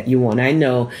motivation that you want. I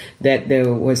know that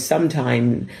there was some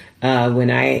time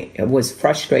when I was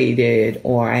frustrated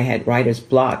or I had writer's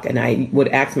block, and I would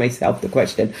ask myself the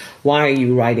question, why are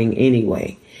you writing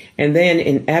anyway? And then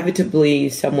inevitably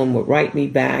someone would write me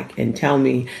back and tell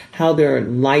me how their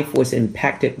life was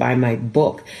impacted by my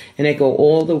book. And I go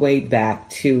all the way back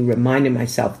to reminding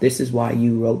myself, this is why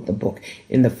you wrote the book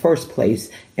in the first place.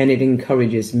 And it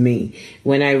encourages me.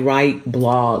 When I write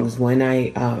blogs, when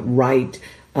I write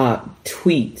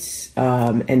tweets,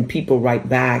 and people write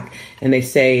back and they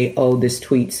say, oh, this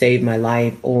tweet saved my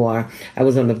life, or I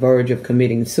was on the verge of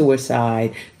committing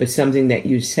suicide, but something that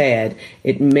you said,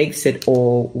 it makes it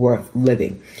all worth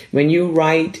living. When you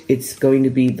write, it's going to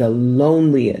be the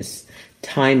loneliest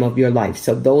time of your life.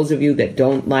 So those of you that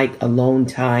don't like alone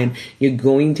time, you're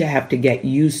going to have to get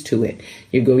used to it.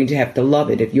 You're going to have to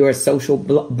love it. If you're a social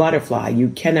butterfly, you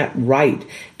cannot write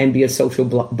and be a social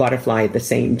butterfly at the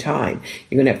same time.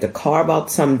 You're going to have to carve out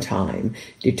some time,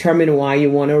 determine why you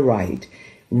want to write,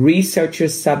 research your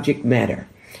subject matter.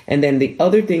 And then the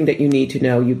other thing that you need to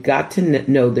know, you've got to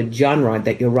know the genre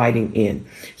that you're writing in.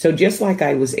 So just like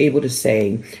I was able to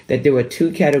say that there were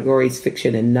two categories,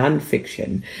 fiction and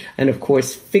nonfiction. And of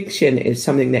course, fiction is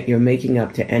something that you're making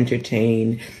up to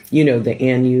entertain, the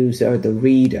end user or the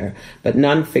reader. But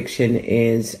nonfiction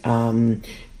is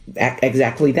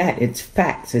exactly that. It's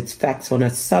facts. It's facts on a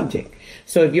subject.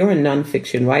 So if you're a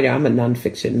nonfiction writer, I'm a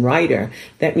nonfiction writer,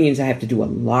 that means I have to do a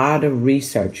lot of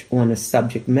research on a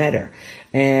subject matter.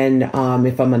 And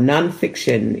if I'm a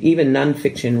nonfiction, even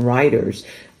nonfiction writers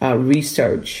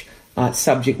research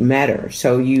subject matter.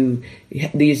 So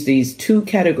these two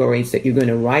categories that you're going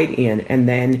to write in, and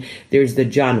then there's the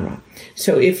genre.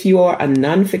 So if you're a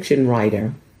nonfiction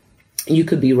writer, you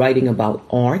could be writing about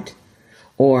art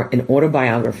or an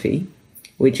autobiography,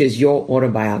 which is your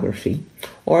autobiography,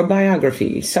 or a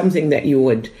biography, something that you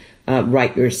would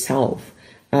write yourself.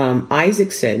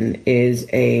 Isaacson is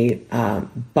a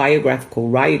biographical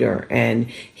writer, and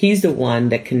he's the one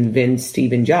that convinced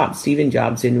Stephen Jobs. Stephen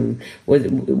Jobs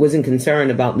wasn't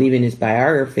concerned about leaving his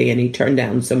biography, and he turned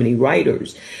down so many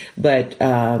writers. But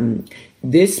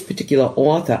this particular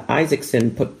author, Isaacson,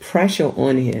 put pressure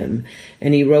on him,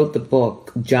 and he wrote the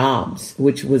book Jobs,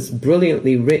 which was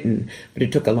brilliantly written, but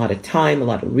it took a lot of time, a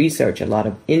lot of research, a lot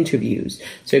of interviews.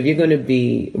 So if you're going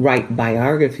to write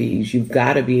biographies, you've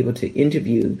got to be able to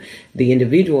interview the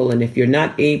individual. And if you're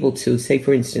not able to, say,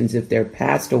 for instance, if they're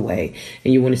passed away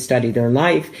and you want to study their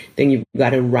life, then you've got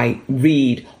to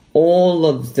read all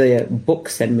of the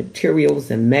books and materials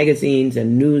and magazines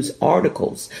and news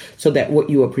articles so that what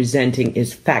you are presenting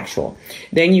is factual.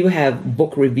 Then you have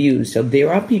book reviews. So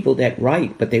there are people that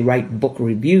write, but they write book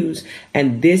reviews,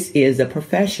 and this is a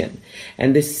profession.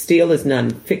 And this still is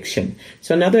nonfiction.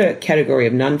 So another category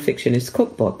of nonfiction is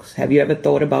cookbooks. Have you ever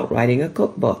thought about writing a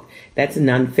cookbook? That's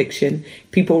nonfiction.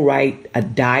 People write a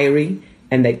diary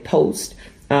and they post.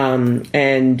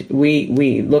 And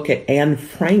we look at Anne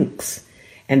Frank's.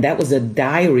 And that was a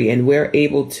diary, and we're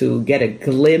able to get a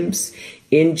glimpse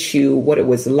into what it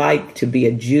was like to be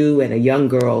a Jew and a young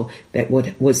girl that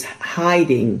was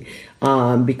hiding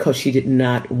because she did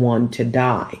not want to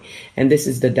die. And this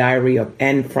is the diary of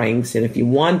Anne Frank's. And if you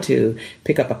want to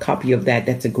pick up a copy of that,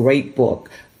 that's a great book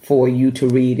for you to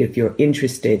read if you're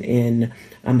interested in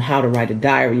how to write a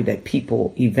diary that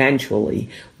people eventually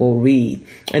will read.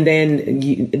 And then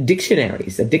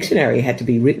dictionaries. A dictionary had to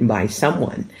be written by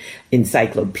someone.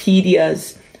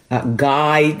 Encyclopedias,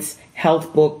 guides,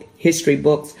 health book, history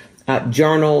books,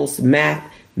 journals, math,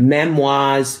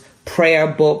 memoirs, prayer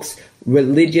books,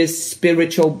 religious,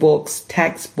 spiritual books,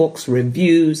 textbooks,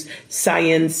 reviews,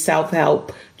 science,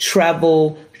 self-help,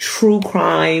 travel, true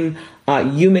crime,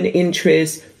 human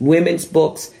interest, women's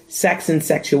books, sex and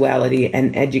sexuality,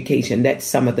 and education. That's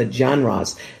some of the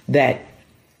genres that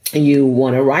you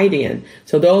want to write in.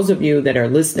 So those of you that are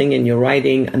listening and you're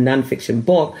writing a nonfiction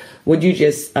book, would you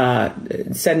just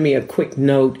send me a quick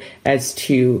note as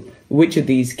to which of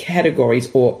these categories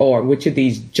or which of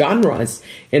these genres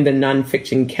in the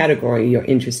nonfiction category you're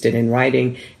interested in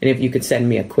writing? And if you could send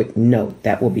me a quick note,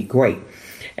 that will be great.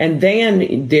 And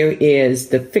then there is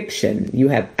the fiction. You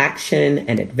have action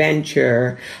and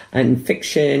adventure. And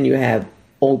fiction, you have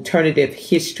alternative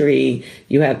history,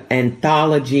 you have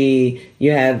anthology,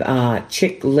 you have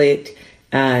chick lit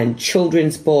and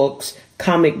children's books,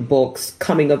 comic books,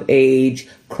 coming of age,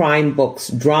 crime books,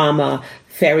 drama,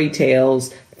 fairy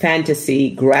tales,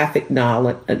 fantasy, graphic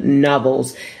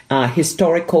novels,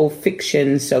 historical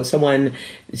fiction. So someone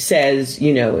says,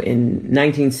 in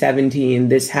 1917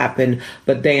 this happened,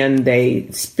 but then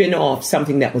they spin off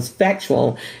something that was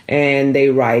factual and they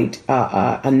write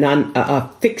a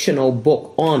fictional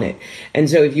book on it. And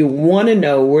so if you want to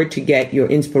know where to get your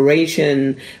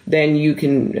inspiration, then you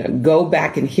can go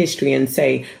back in history and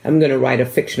say, I'm going to write a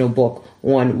fictional book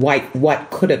on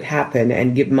what could have happened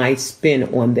and give my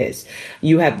spin on this.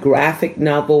 You have graphic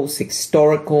novels,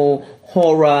 historical,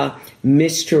 horror,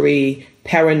 mystery,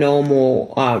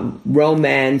 paranormal,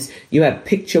 romance. You have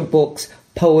picture books,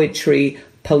 poetry,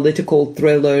 political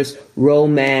thrillers,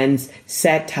 romance,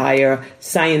 satire,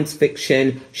 science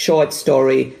fiction, short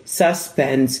story,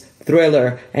 suspense,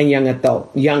 thriller, and young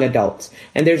adults.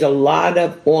 And there's a lot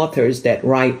of authors that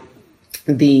write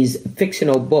these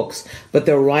fictional books, but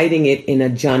they're writing it in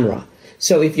a genre.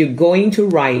 So if you're going to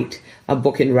write a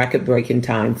book in record-breaking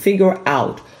time, figure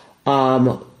out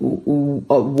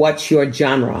what's your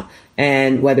genre,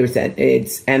 and whether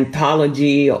it's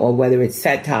anthology or whether it's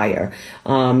satire,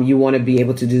 you want to be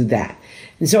able to do that.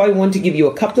 And so I want to give you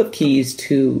a couple of keys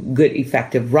to good,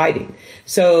 effective writing.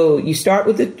 So you start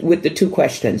with the two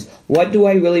questions. What do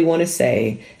I really want to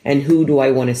say, and who do I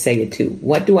want to say it to?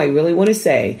 What do I really want to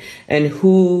say, and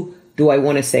who do I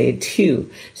want to say it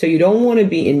to? So you don't want to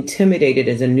be intimidated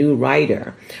as a new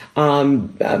writer,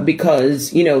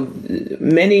 because,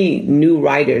 many new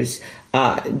writers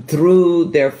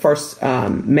threw their first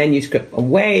manuscript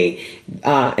away,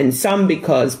 and some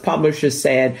because publishers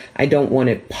said, I don't want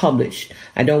it published.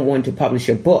 I don't want to publish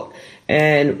your book.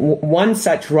 And one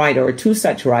such writer, or two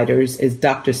such writers, is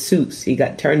Dr. Seuss. He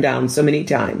got turned down so many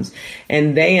times.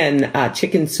 And then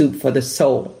Chicken Soup for the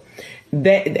Soul.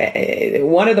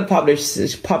 One of the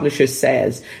publishers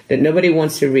says that nobody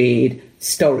wants to read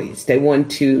stories. They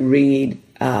want to read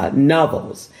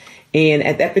novels. And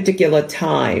at that particular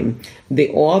time,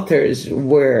 the authors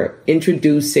were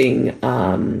introducing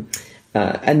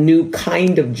a new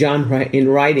kind of genre in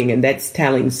writing, and that's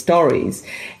telling stories.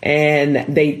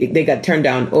 And they got turned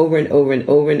down over and over and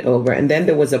over and over. And then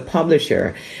there was a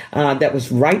publisher that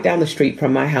was right down the street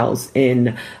from my house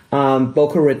in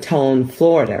Boca Raton,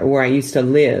 Florida, where I used to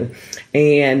live.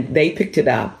 And they picked it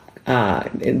up.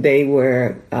 They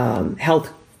were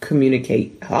health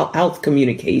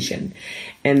communication.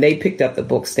 And they picked up the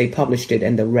books, they published it,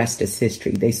 and the rest is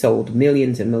history. They sold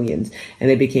millions and millions, and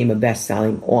they became a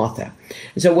best-selling author.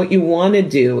 So what you want to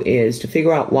do is to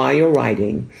figure out why you're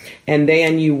writing, and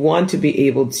then you want to be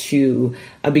able to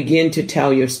begin to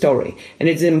tell your story. And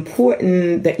it's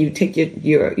important that you take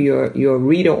your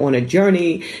reader on a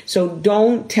journey. So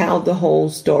don't tell the whole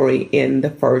story in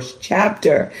the first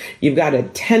chapter. You've got to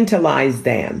tantalize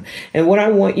them. And what I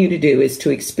want you to do is to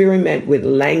experiment with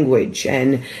language,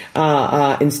 and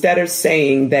instead of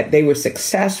saying that they were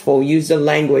successful, use the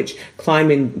language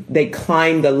they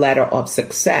climbed the ladder of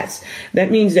success. That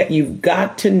means that you've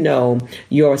got to know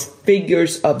your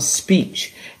figures of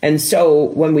speech. And so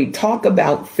when we talk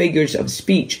about figures of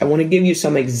speech, I want to give you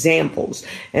some examples.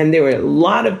 And there are a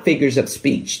lot of figures of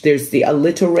speech. There's the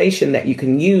alliteration that you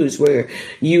can use, where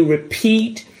you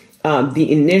repeat the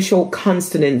initial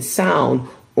consonant sound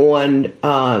on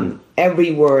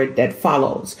every word that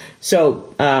follows.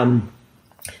 So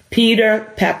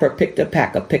Peter Pepper picked a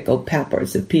pack of pickled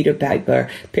peppers. If Peter Piper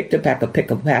picked a pack of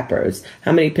pickled peppers,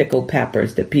 how many pickled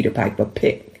peppers did Peter Piper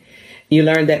pick? You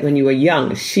learned that when you were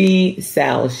young. She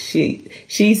sells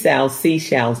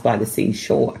seashells by the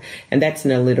seashore. And that's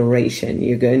an alliteration.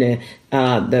 You're going to,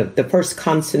 the first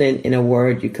consonant in a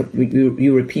word,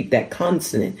 you repeat that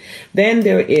consonant. Then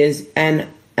there is the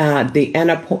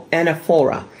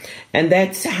anaphora. And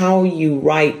that's how you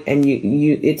write, and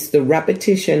it's the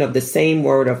repetition of the same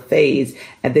word or phrase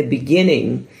at the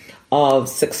beginning of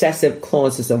successive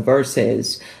clauses or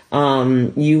verses.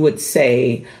 You would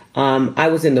say, I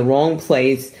was in the wrong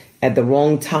place at the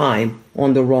wrong time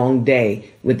on the wrong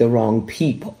day with the wrong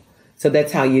people. So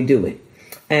that's how you do it.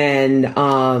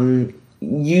 And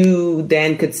you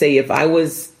then could say, if I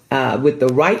was with the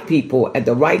right people at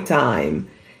the right time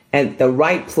at the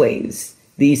right place,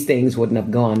 these things wouldn't have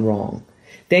gone wrong.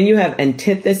 Then you have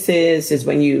antithesis, is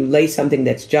when you lay something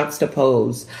that's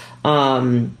juxtaposed.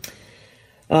 Man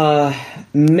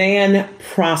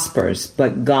proposes,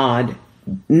 but God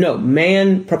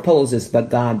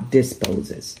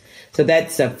disposes. So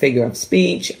that's a figure of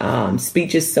speech.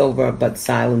 Speech is silver, but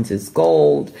silence is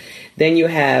gold. Then you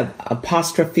have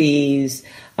apostrophes.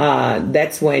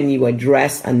 That's when you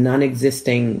address a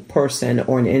non-existing person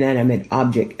or an inanimate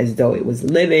object as though it was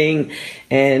living.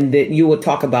 And that you will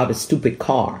talk about a stupid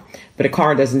car, but a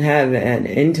car doesn't have an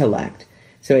intellect,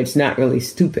 so it's not really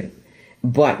stupid.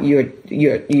 But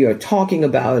you're talking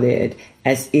about it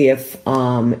as if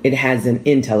it has an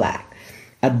intellect.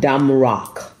 A dumb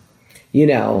rock.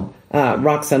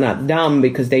 Rocks are not dumb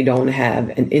because they don't have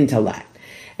an intellect.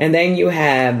 And then you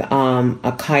have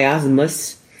a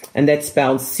chiasmus, and that's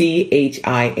spelled Chiamus.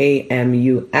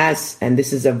 And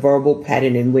this is a verbal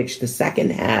pattern in which the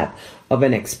second half of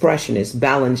an expression is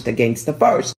balanced against the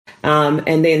first.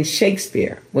 And then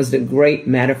Shakespeare was the great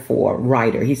metaphor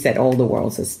writer. He said all the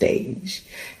world's a stage,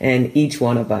 and each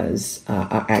one of us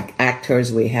are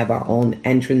actors. We have our own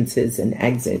entrances and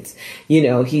exits.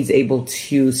 He's able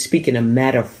to speak in a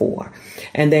metaphor.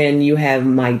 And then you have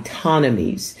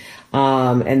metonymies.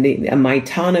 And the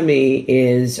metonymy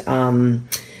is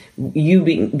you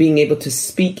being able to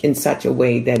speak in such a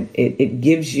way that it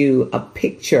gives you a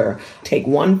picture. Take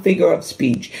one figure of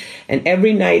speech, and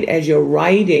every night as you're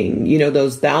writing,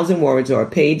 those 1,000 words or a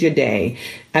page a day,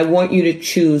 I want you to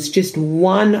choose just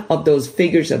one of those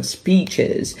figures of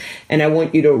speeches, and I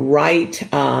want you to write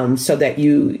so that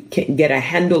you can get a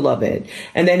handle of it.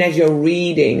 And then as you're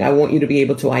reading, I want you to be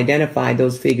able to identify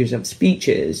those figures of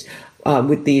speeches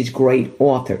with these great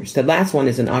authors. The last one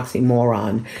is an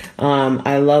oxymoron.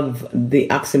 I love the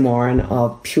oxymoron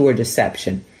of pure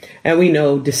deception. And we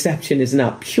know deception is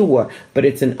not pure, but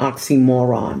it's an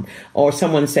oxymoron. Or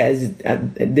someone says,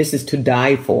 this is to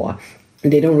die for.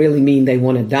 They don't really mean they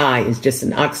want to die. It's just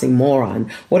an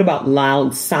oxymoron. What about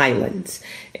loud silence?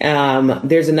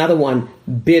 There's another one,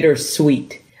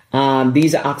 bittersweet.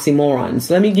 These are oxymorons.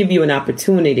 Let me give you an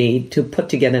opportunity to put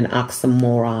together an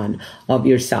oxymoron of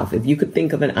yourself. If you could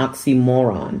think of an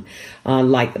oxymoron,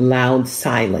 like loud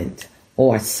silent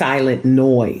or silent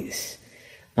noise,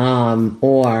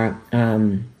 or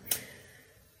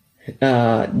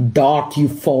dark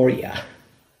euphoria.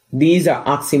 These are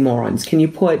oxymorons. Can you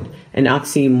put an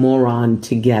oxymoron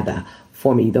together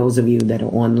for me? Those of you that are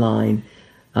online,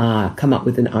 come up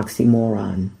with an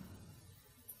oxymoron.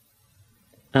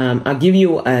 I'll give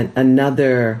you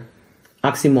another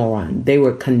oxymoron. They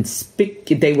were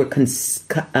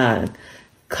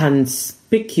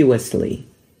conspicuously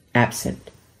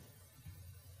absent.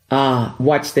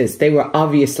 Watch this. They were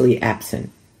obviously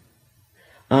absent.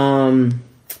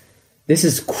 This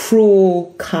is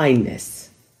cruel kindness.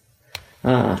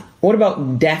 What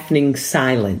about deafening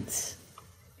silence?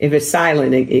 If it's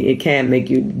silent, it can't make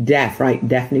you deaf, right?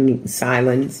 Deafening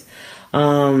silence.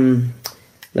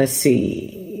 Let's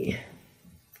see.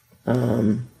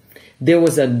 There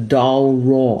was a dull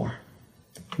roar.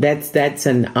 That's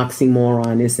an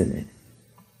oxymoron, isn't it?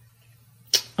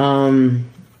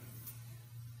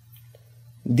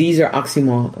 These are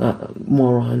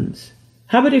oxymorons.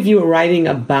 How about if you were writing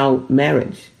about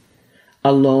marriage,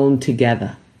 alone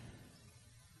together?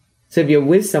 So if you're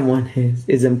with someone,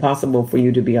 it's impossible for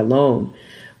you to be alone,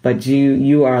 but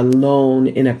you are alone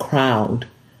in a crowd.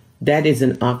 That is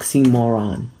an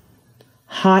oxymoron.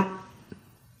 Hot,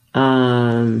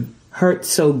 hurt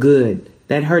so good.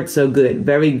 That hurt so good.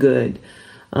 Very good.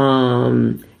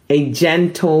 A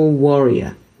gentle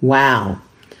warrior. Wow.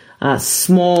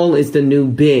 Small is the new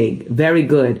big. Very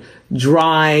good.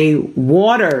 Dry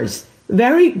waters.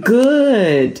 Very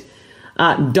good.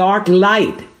 Dark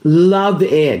light. Love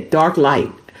it. Dark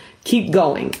light. Keep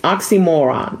going.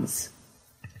 Oxymorons.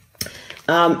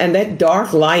 And that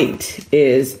dark light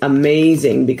is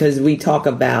amazing because we talk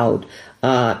about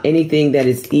anything that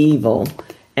is evil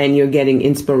and you're getting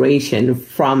inspiration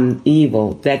from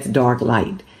evil. That's dark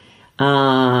light.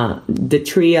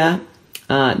 Datria,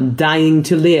 dying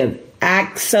to live.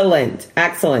 Excellent.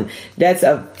 Excellent. That's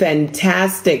a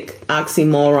fantastic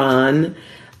oxymoron.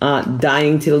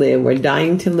 Dying to live. We're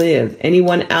dying to live.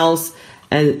 Anyone else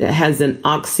has an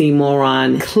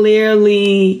oxymoron?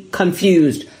 Clearly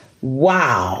confused.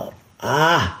 Wow.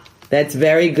 That's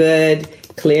very good.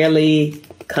 Clearly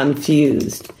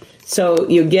confused. So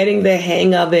you're getting the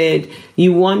hang of it.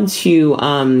 You want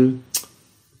to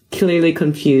clearly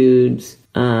confused.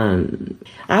 I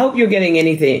hope you're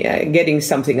getting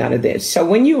something out of this. So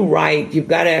when you write, you've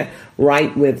got to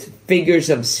write with figures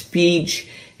of speech,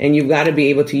 and you've got to be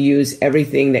able to use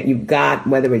everything that you've got,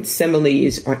 whether it's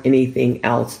similes or anything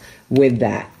else with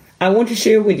that. I want to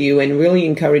share with you and really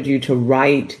encourage you to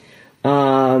write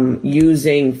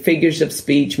using figures of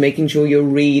speech, making sure you're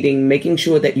reading, making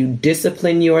sure that you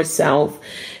discipline yourself.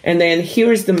 And then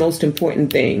here's the most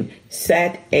important thing.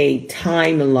 Set a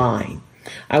timeline.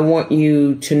 I want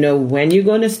you to know when you're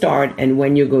going to start and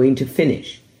when you're going to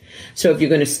finish. So if you're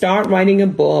going to start writing a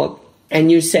book and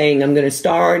you're saying, I'm going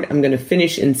to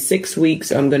finish in 6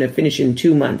 weeks, or I'm going to finish in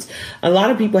 2 months. A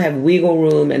lot of people have wiggle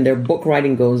room and their book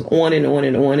writing goes on and on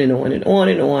and on and on and on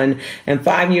and on. And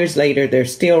 5 years later, they're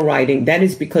still writing. That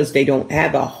is because they don't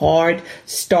have a hard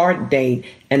start date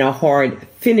and a hard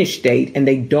finish date, and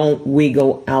they don't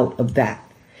wiggle out of that.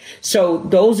 So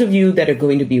those of you that are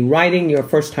going to be writing your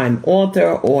first time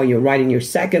author, or you're writing your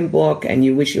second book and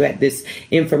you wish you had this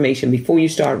information before you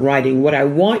start writing, what I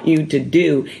want you to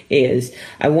do is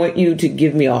I want you to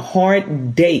give me a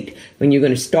hard date when you're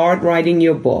going to start writing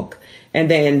your book,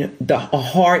 and then a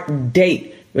hard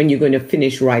date when you're going to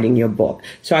finish writing your book.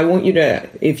 So I want you to,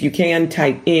 if you can,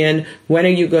 type in, when are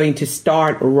you going to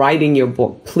start writing your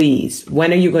book, please?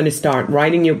 When are you going to start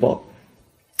writing your book?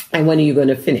 And when are you going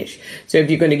to finish? So if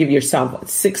you're going to give yourself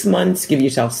 6 months, give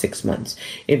yourself 6 months.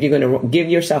 If you're going to give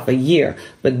yourself a year.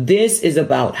 But this is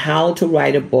about how to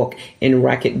write a book in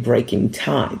record-breaking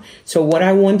time. So what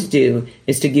I want to do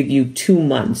is to give you 2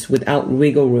 months without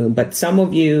wiggle room. But some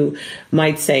of you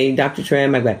might say, Dr.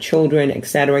 Trim, I've got children, et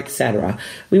cetera, et cetera.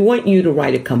 We want you to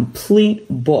write a complete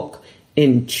book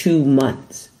in 2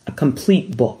 months. A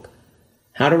complete book.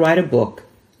 How to write a book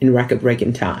in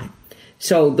record-breaking time.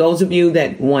 So those of you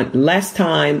that want less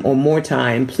time or more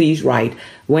time, please write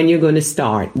when you're going to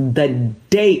start, the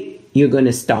date you're going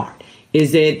to start.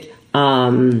 Is it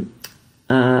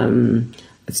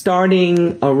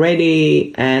starting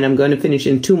already and I'm going to finish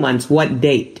in 2 months? What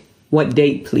date? What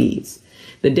date, please?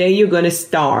 The day you're going to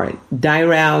start,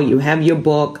 diary out, you have your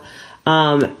book,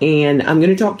 and I'm going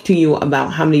to talk to you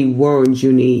about how many words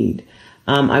you need.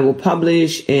 I will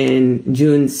publish in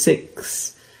June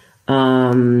 6th.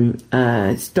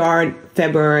 Start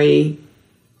February,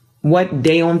 what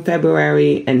day on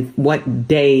February and what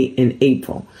day in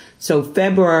April. So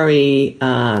February,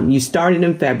 you started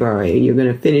in February, you're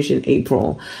going to finish in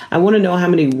April. I want to know how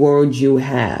many words you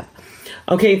have.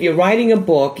 Okay, if you're writing a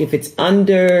book, if it's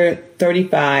under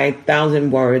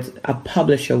 35,000 words, a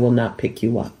publisher will not pick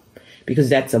you up because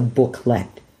that's a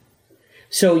booklet.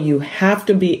 So you have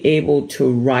to be able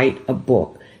to write a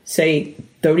book, say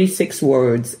 36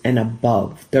 words and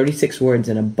above, 36 words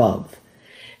and above.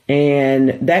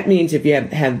 And that means if you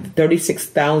have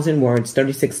 36,000 words,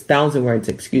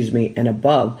 and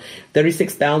above,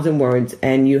 36,000 words,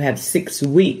 and you have 6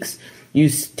 weeks, you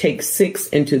take 6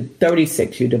 into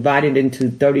 36, you divide it into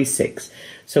 36.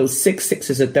 So 6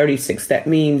 is a 36. That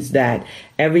means that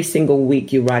every single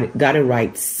week you got to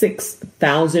write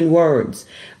 6,000 words.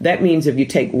 That means if you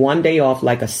take one day off,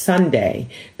 like a Sunday,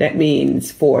 that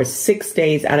means for 6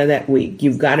 days out of that week,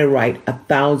 you've got to write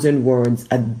 1,000 words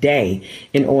a day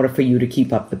in order for you to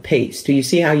keep up the pace. Do you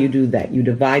see how you do that? You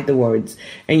divide the words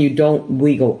and you don't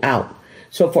wiggle out.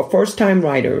 So for first-time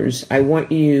writers, I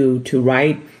want you to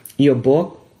write your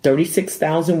book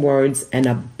 36,000 words and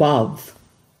above.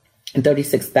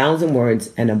 36,000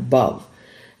 words and above.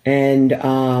 And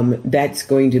that's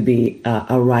going to be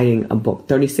writing a book,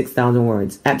 36,000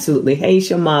 words. Absolutely. Hey,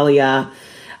 Shamalia,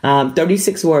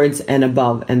 36 words and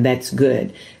above, and that's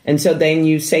good. And so then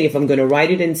you say, if I'm going to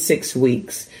write it in 6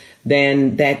 weeks,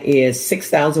 then that is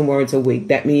 6,000 words a week.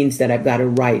 That means that I've got to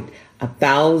write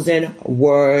 1,000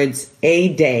 words a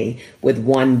day with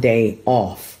 1 day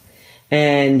off.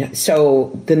 And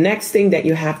so the next thing that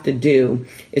you have to do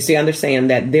is to understand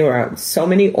that there are so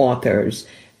many authors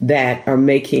that are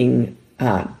making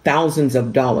thousands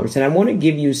of dollars. And I want to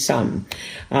give you some.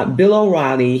 Bill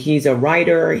O'Reilly, he's a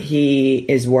writer. He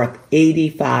is worth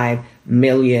 $85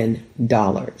 million.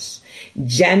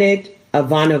 Janet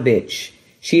Ivanovich,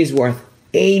 she's worth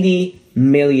 $80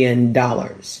 million.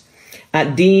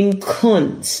 Dean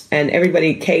Koontz, and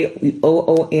everybody, Koontz,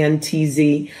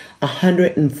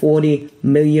 $140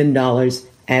 million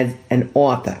as an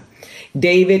author.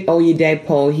 David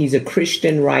Oyedepo, he's a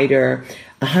Christian writer,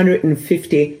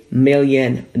 $150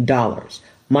 million.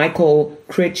 Michael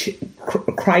Christian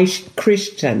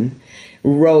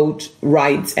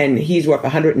writes, and he's worth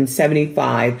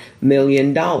 $175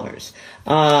 million.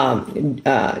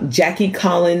 Jackie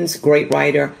Collins, great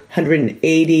writer,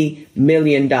 $180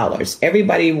 million.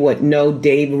 Everybody would know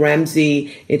Dave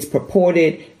Ramsey. It's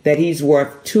purported that he's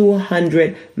worth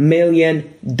 $200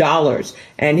 million.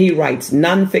 And he writes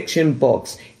nonfiction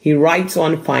books. He writes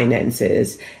on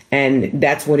finances. And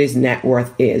that's what his net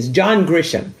worth is. John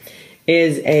Grisham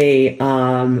is a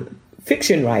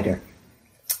fiction writer.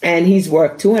 And he's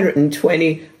worth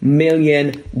 $220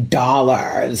 million.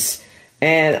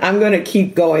 And I'm going to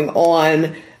keep going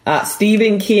on.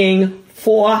 Stephen King,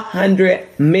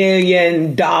 $400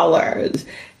 million.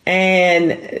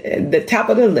 And the top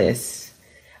of the list,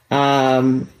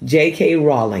 J.K.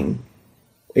 Rowling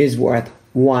is worth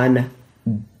 $1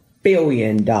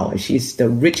 billion. She's the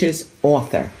richest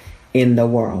author in the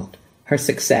world. Her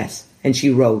success. And she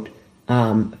wrote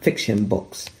fiction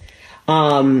books.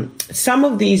 Some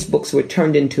of these books were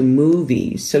turned into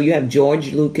movies. So you have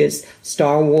George Lucas,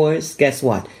 Star Wars. Guess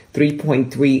what?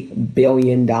 $3.3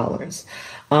 billion.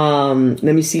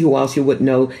 Let me see who else you would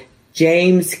know.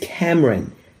 James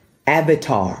Cameron,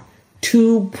 Avatar,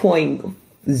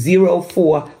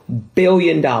 $2.04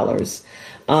 billion.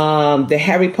 The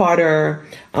Harry Potter,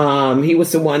 he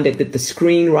was the one that did the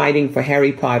screenwriting for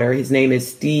Harry Potter. His name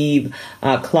is Steve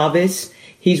Kloves.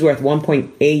 He's worth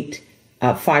 $1.8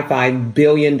 $55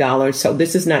 billion. So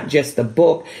this is not just the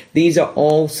book. These are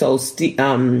also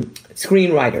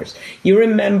screenwriters. You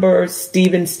remember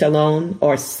Sylvester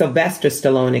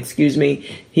Stallone, excuse me.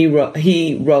 He wrote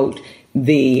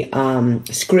the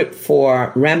script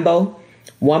for Rambo,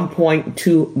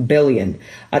 $1.2 billion.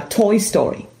 Toy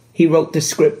Story. He wrote the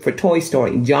script for Toy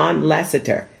Story, John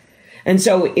Lasseter. And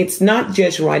so it's not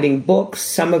just writing books.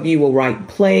 Some of you will write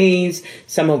plays.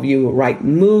 Some of you will write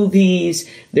movies.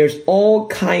 There's all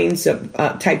kinds of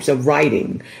types of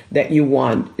writing that you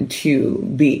want to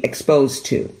be exposed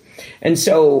to. And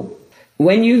so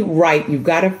when you write, you've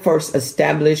got to first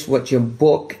establish what your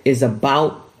book is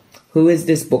about. Who is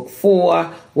this book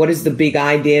for? What is the big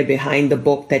idea behind the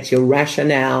book? That's your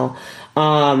rationale.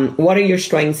 What are your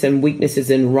strengths and weaknesses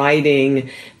in writing?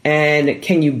 And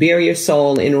can you bare your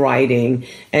soul in writing?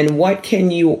 And what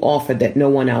can you offer that no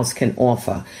one else can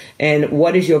offer? And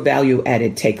what is your value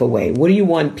added takeaway? What do you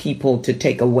want people to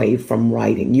take away from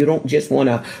writing? You don't just want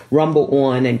to rumble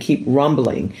on and keep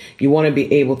rumbling. You want to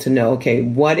be able to know, okay,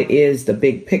 what is the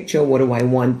big picture? What do I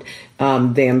want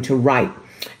them to write?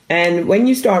 And when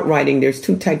you start writing, there's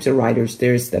two types of writers.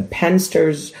 There's the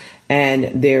pensters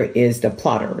and there is the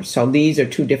plotter. So these are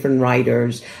two different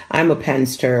writers. I'm a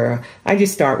penster. I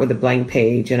just start with a blank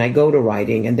page and I go to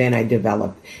writing and then I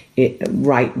develop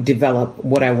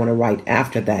what I want to write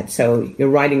after that. So you're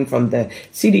writing from the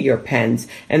seat of your pens.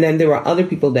 And then there are other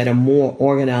people that are more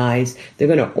organized. They're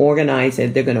going to organize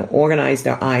it. They're going to organize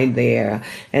their idea.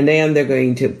 And then they're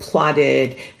going to plot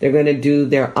it. They're going to do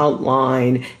their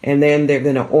outline. And then they're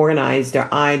going to organize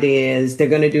their ideas. They're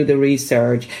going to do the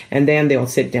research. And then they'll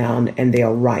sit down and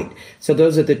they'll write. So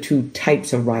those are the two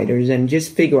types of writers. And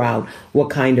just figure out what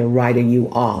kind of writer you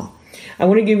are. I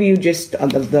want to give you just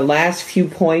the last few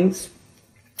points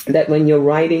that when you're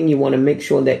writing, you want to make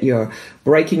sure that you're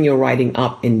breaking your writing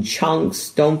up in chunks.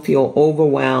 Don't feel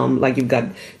overwhelmed like you've got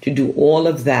to do all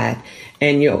of that.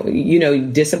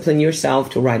 And, discipline yourself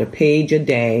to write a page a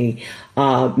day.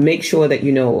 Make sure that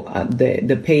you know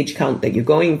the page count that you're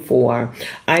going for.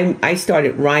 I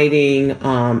started writing.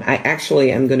 I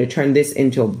actually am going to turn this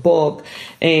into a book.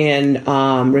 And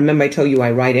remember, I told you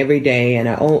I write every day, and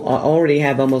I already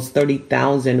have almost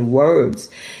 30,000 words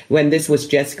when this was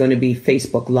just going to be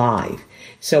Facebook Live.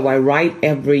 So I write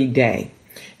every day.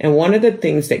 And one of the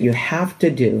things that you have to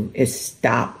do is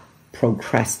stop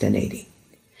procrastinating.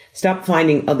 Stop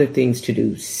finding other things to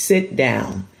do. Sit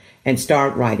down and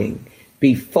start writing.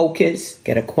 Be focused,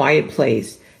 get a quiet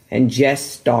place, and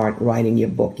just start writing your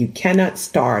book. You cannot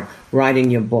start writing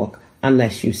your book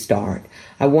unless you start.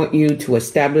 I want you to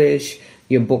establish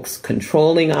your book's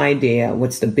controlling idea.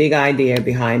 What's the big idea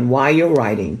behind why you're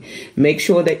writing? Make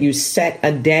sure that you set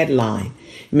a deadline.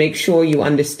 Make sure you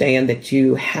understand that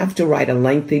you have to write a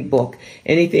lengthy book.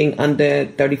 Anything under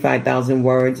 35,000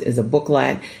 words is a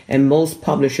booklet, and most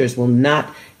publishers will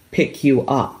not pick you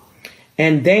up.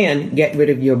 And then get rid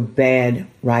of your bad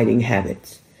writing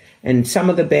habits. And some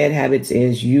of the bad habits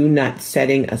is you not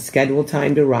setting a scheduled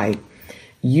time to write,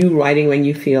 you writing when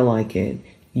you feel like it,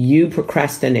 you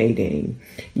procrastinating,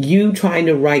 you trying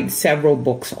to write several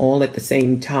books all at the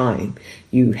same time.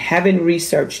 You haven't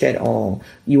researched at all.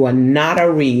 You are not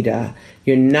a reader.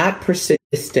 You're not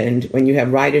persistent when you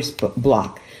have writer's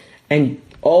block. And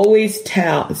always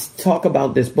talk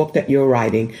about this book that you're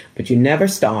writing, but you never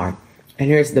start. And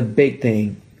here's the big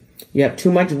thing. You have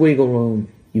too much wiggle room.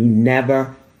 You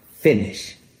never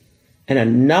finish. And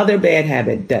another bad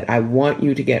habit that I want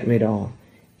you to get rid of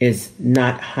is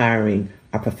not hiring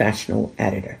a professional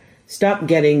editor. Stop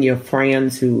getting your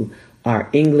friends who are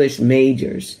English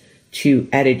majors to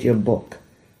edit your book.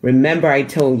 Remember, I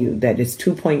told you that it's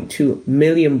 2.2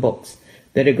 million books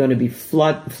that are going to be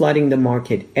flooding the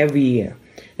market every year.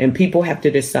 And people have to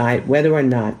decide whether or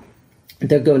not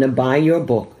they're going to buy your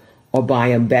book or buy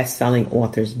a best-selling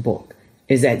author's book.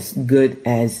 Is as good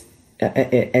as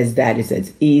that, is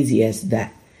as easy as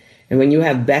that. And when you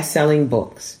have best-selling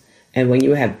books, and when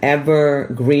you have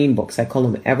evergreen books, I call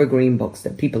them evergreen books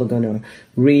that people are going to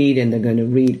read and they're going to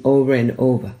read over and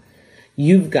over,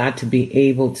 you've got to be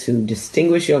able to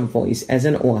distinguish your voice as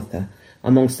an author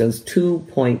amongst those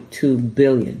 2.2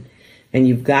 billion. And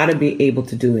you've got to be able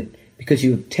to do it because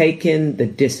you've taken the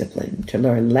discipline to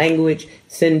learn language,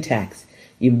 syntax.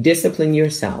 You've disciplined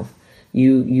yourself.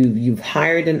 You've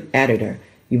hired an editor.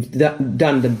 You've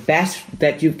done the best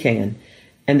that you can.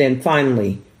 And then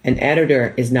finally, an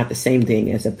editor is not the same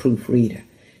thing as a proofreader.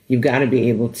 You've got to be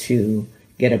able to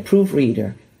get a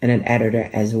proofreader and an editor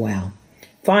as well.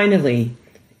 Finally,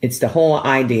 it's the whole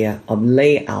idea of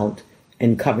layout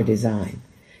and cover design.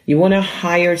 You want to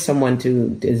hire someone to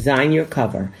design your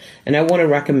cover. And I want to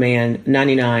recommend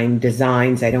 99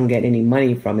 Designs. I don't get any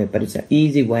money from it, but it's an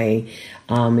easy way.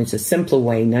 It's a simpler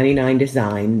way, 99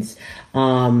 Designs,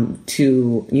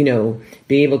 to,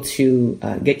 be able to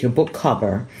get your book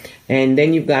cover. And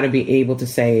then you've got to be able to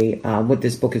say what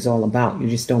this book is all about. You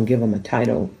just don't give them a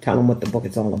title, tell them what the book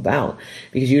is all about,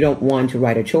 because you don't want to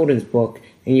write a children's book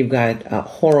and you've got a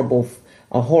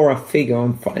horror figure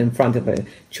in front of a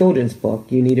children's book.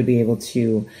 You need to be able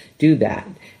to do that.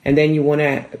 And then you want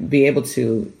to be able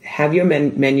to have your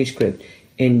manuscript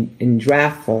in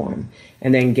draft form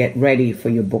and then get ready for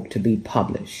your book to be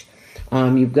published.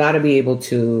 You've got to be able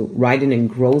to write an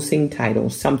engrossing title,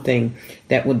 something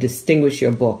that will distinguish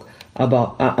your book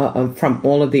from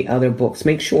all of the other books.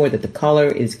 Make sure that the color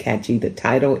is catchy, the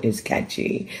title is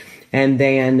catchy. And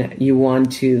then you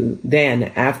want to,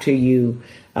 after you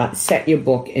set your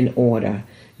book in order,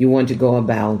 you want to go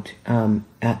about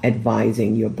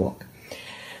advising your book.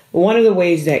 One of the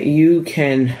ways that you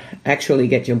can actually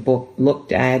get your book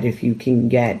looked at, if you can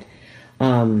get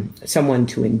someone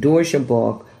to endorse your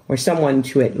book or someone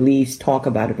to at least talk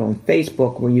about it on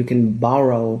Facebook, where you can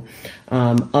borrow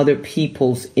other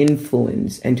people's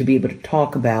influence and to be able to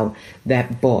talk about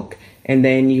that book. And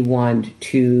then you want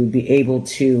to be able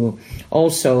to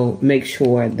also make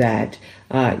sure that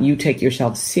you take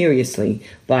yourself seriously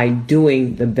by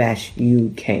doing the best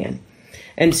you can.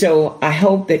 And so I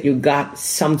hope that you got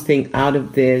something out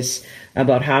of this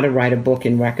about how to write a book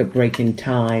in record-breaking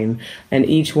time. And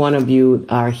each one of you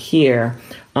are here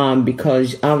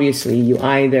because obviously you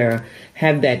either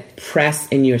have that press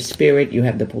in your spirit, you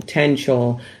have the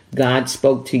potential, God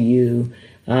spoke to you,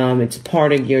 it's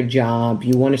part of your job,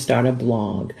 you want to start a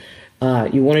blog,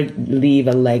 you want to leave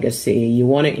a legacy, you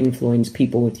want to influence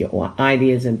people with your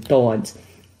ideas and thoughts.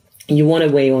 You want to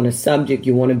weigh on a subject.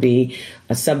 You want to be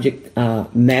a subject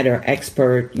matter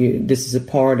expert. This is a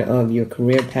part of your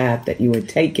career path that you are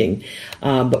taking.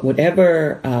 But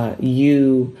whatever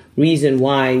reason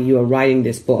why you are writing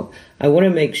this book, I want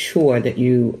to make sure that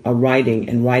you are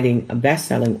writing a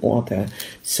best-selling author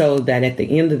so that at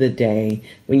the end of the day,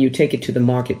 when you take it to the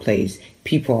marketplace,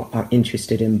 people are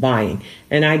interested in buying.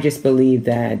 And I just believe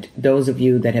that those of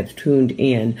you that have tuned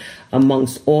in,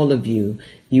 amongst all of you,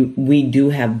 we do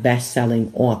have best-selling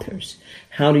authors.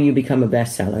 How do you become a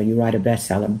bestseller? You write a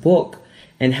bestseller book.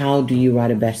 And how do you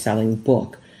write a best-selling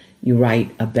book? You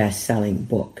write a best-selling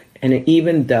book. And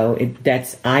even though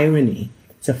that's irony,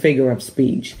 it's a figure of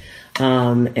speech.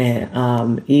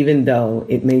 Even though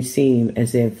it may seem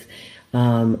as if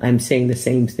I'm saying the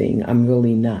same thing, I'm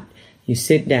really not. You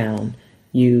sit down,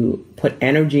 you put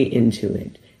energy into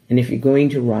it. And if you're going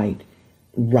to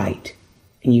write.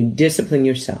 And you discipline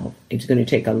yourself. It's going to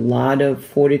take a lot of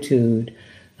fortitude,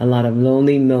 a lot of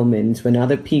lonely moments when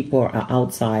other people are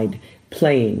outside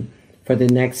playing for the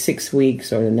next 6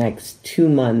 weeks or the next 2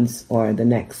 months or the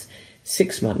next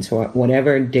 6 months or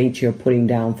whatever date you're putting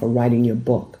down for writing your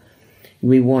book.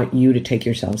 We want you to take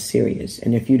yourself serious.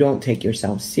 And if you don't take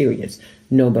yourself serious,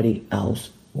 nobody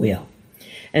else will.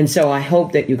 And so I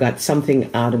hope that you got something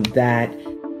out of that.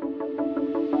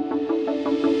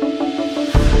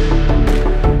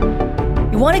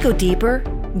 Want to go deeper?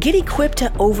 Get equipped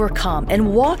to overcome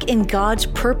and walk in God's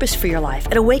purpose for your life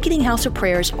at Awakening House of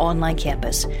Prayer's online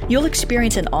campus. You'll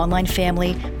experience an online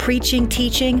family, preaching,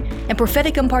 teaching, and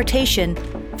prophetic impartation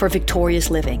for victorious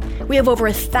living. We have over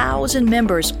 1,000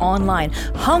 members online,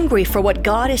 hungry for what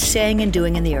God is saying and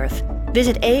doing in the earth.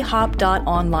 Visit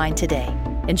ahop.online today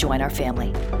and join our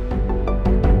family.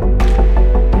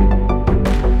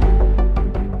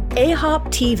 AHOP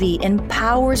TV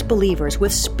empowers believers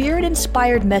with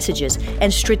Spirit-inspired messages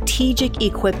and strategic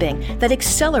equipping that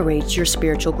accelerates your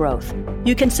spiritual growth.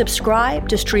 You can subscribe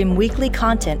to stream weekly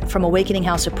content from Awakening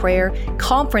House of Prayer,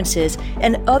 conferences,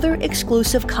 and other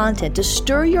exclusive content to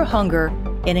stir your hunger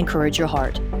and encourage your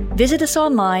heart. Visit us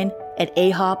online at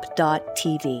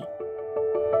ahop.tv.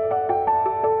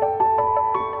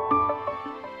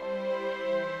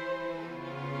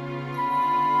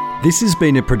 This has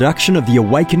been a production of the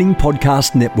Awakening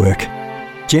Podcast Network.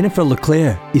 Jennifer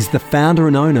LeClaire is the founder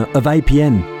and owner of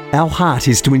APN. Our heart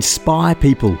is to inspire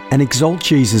people and exalt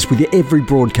Jesus with every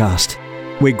broadcast.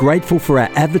 We're grateful for our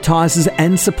advertisers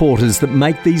and supporters that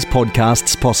make these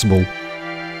podcasts possible.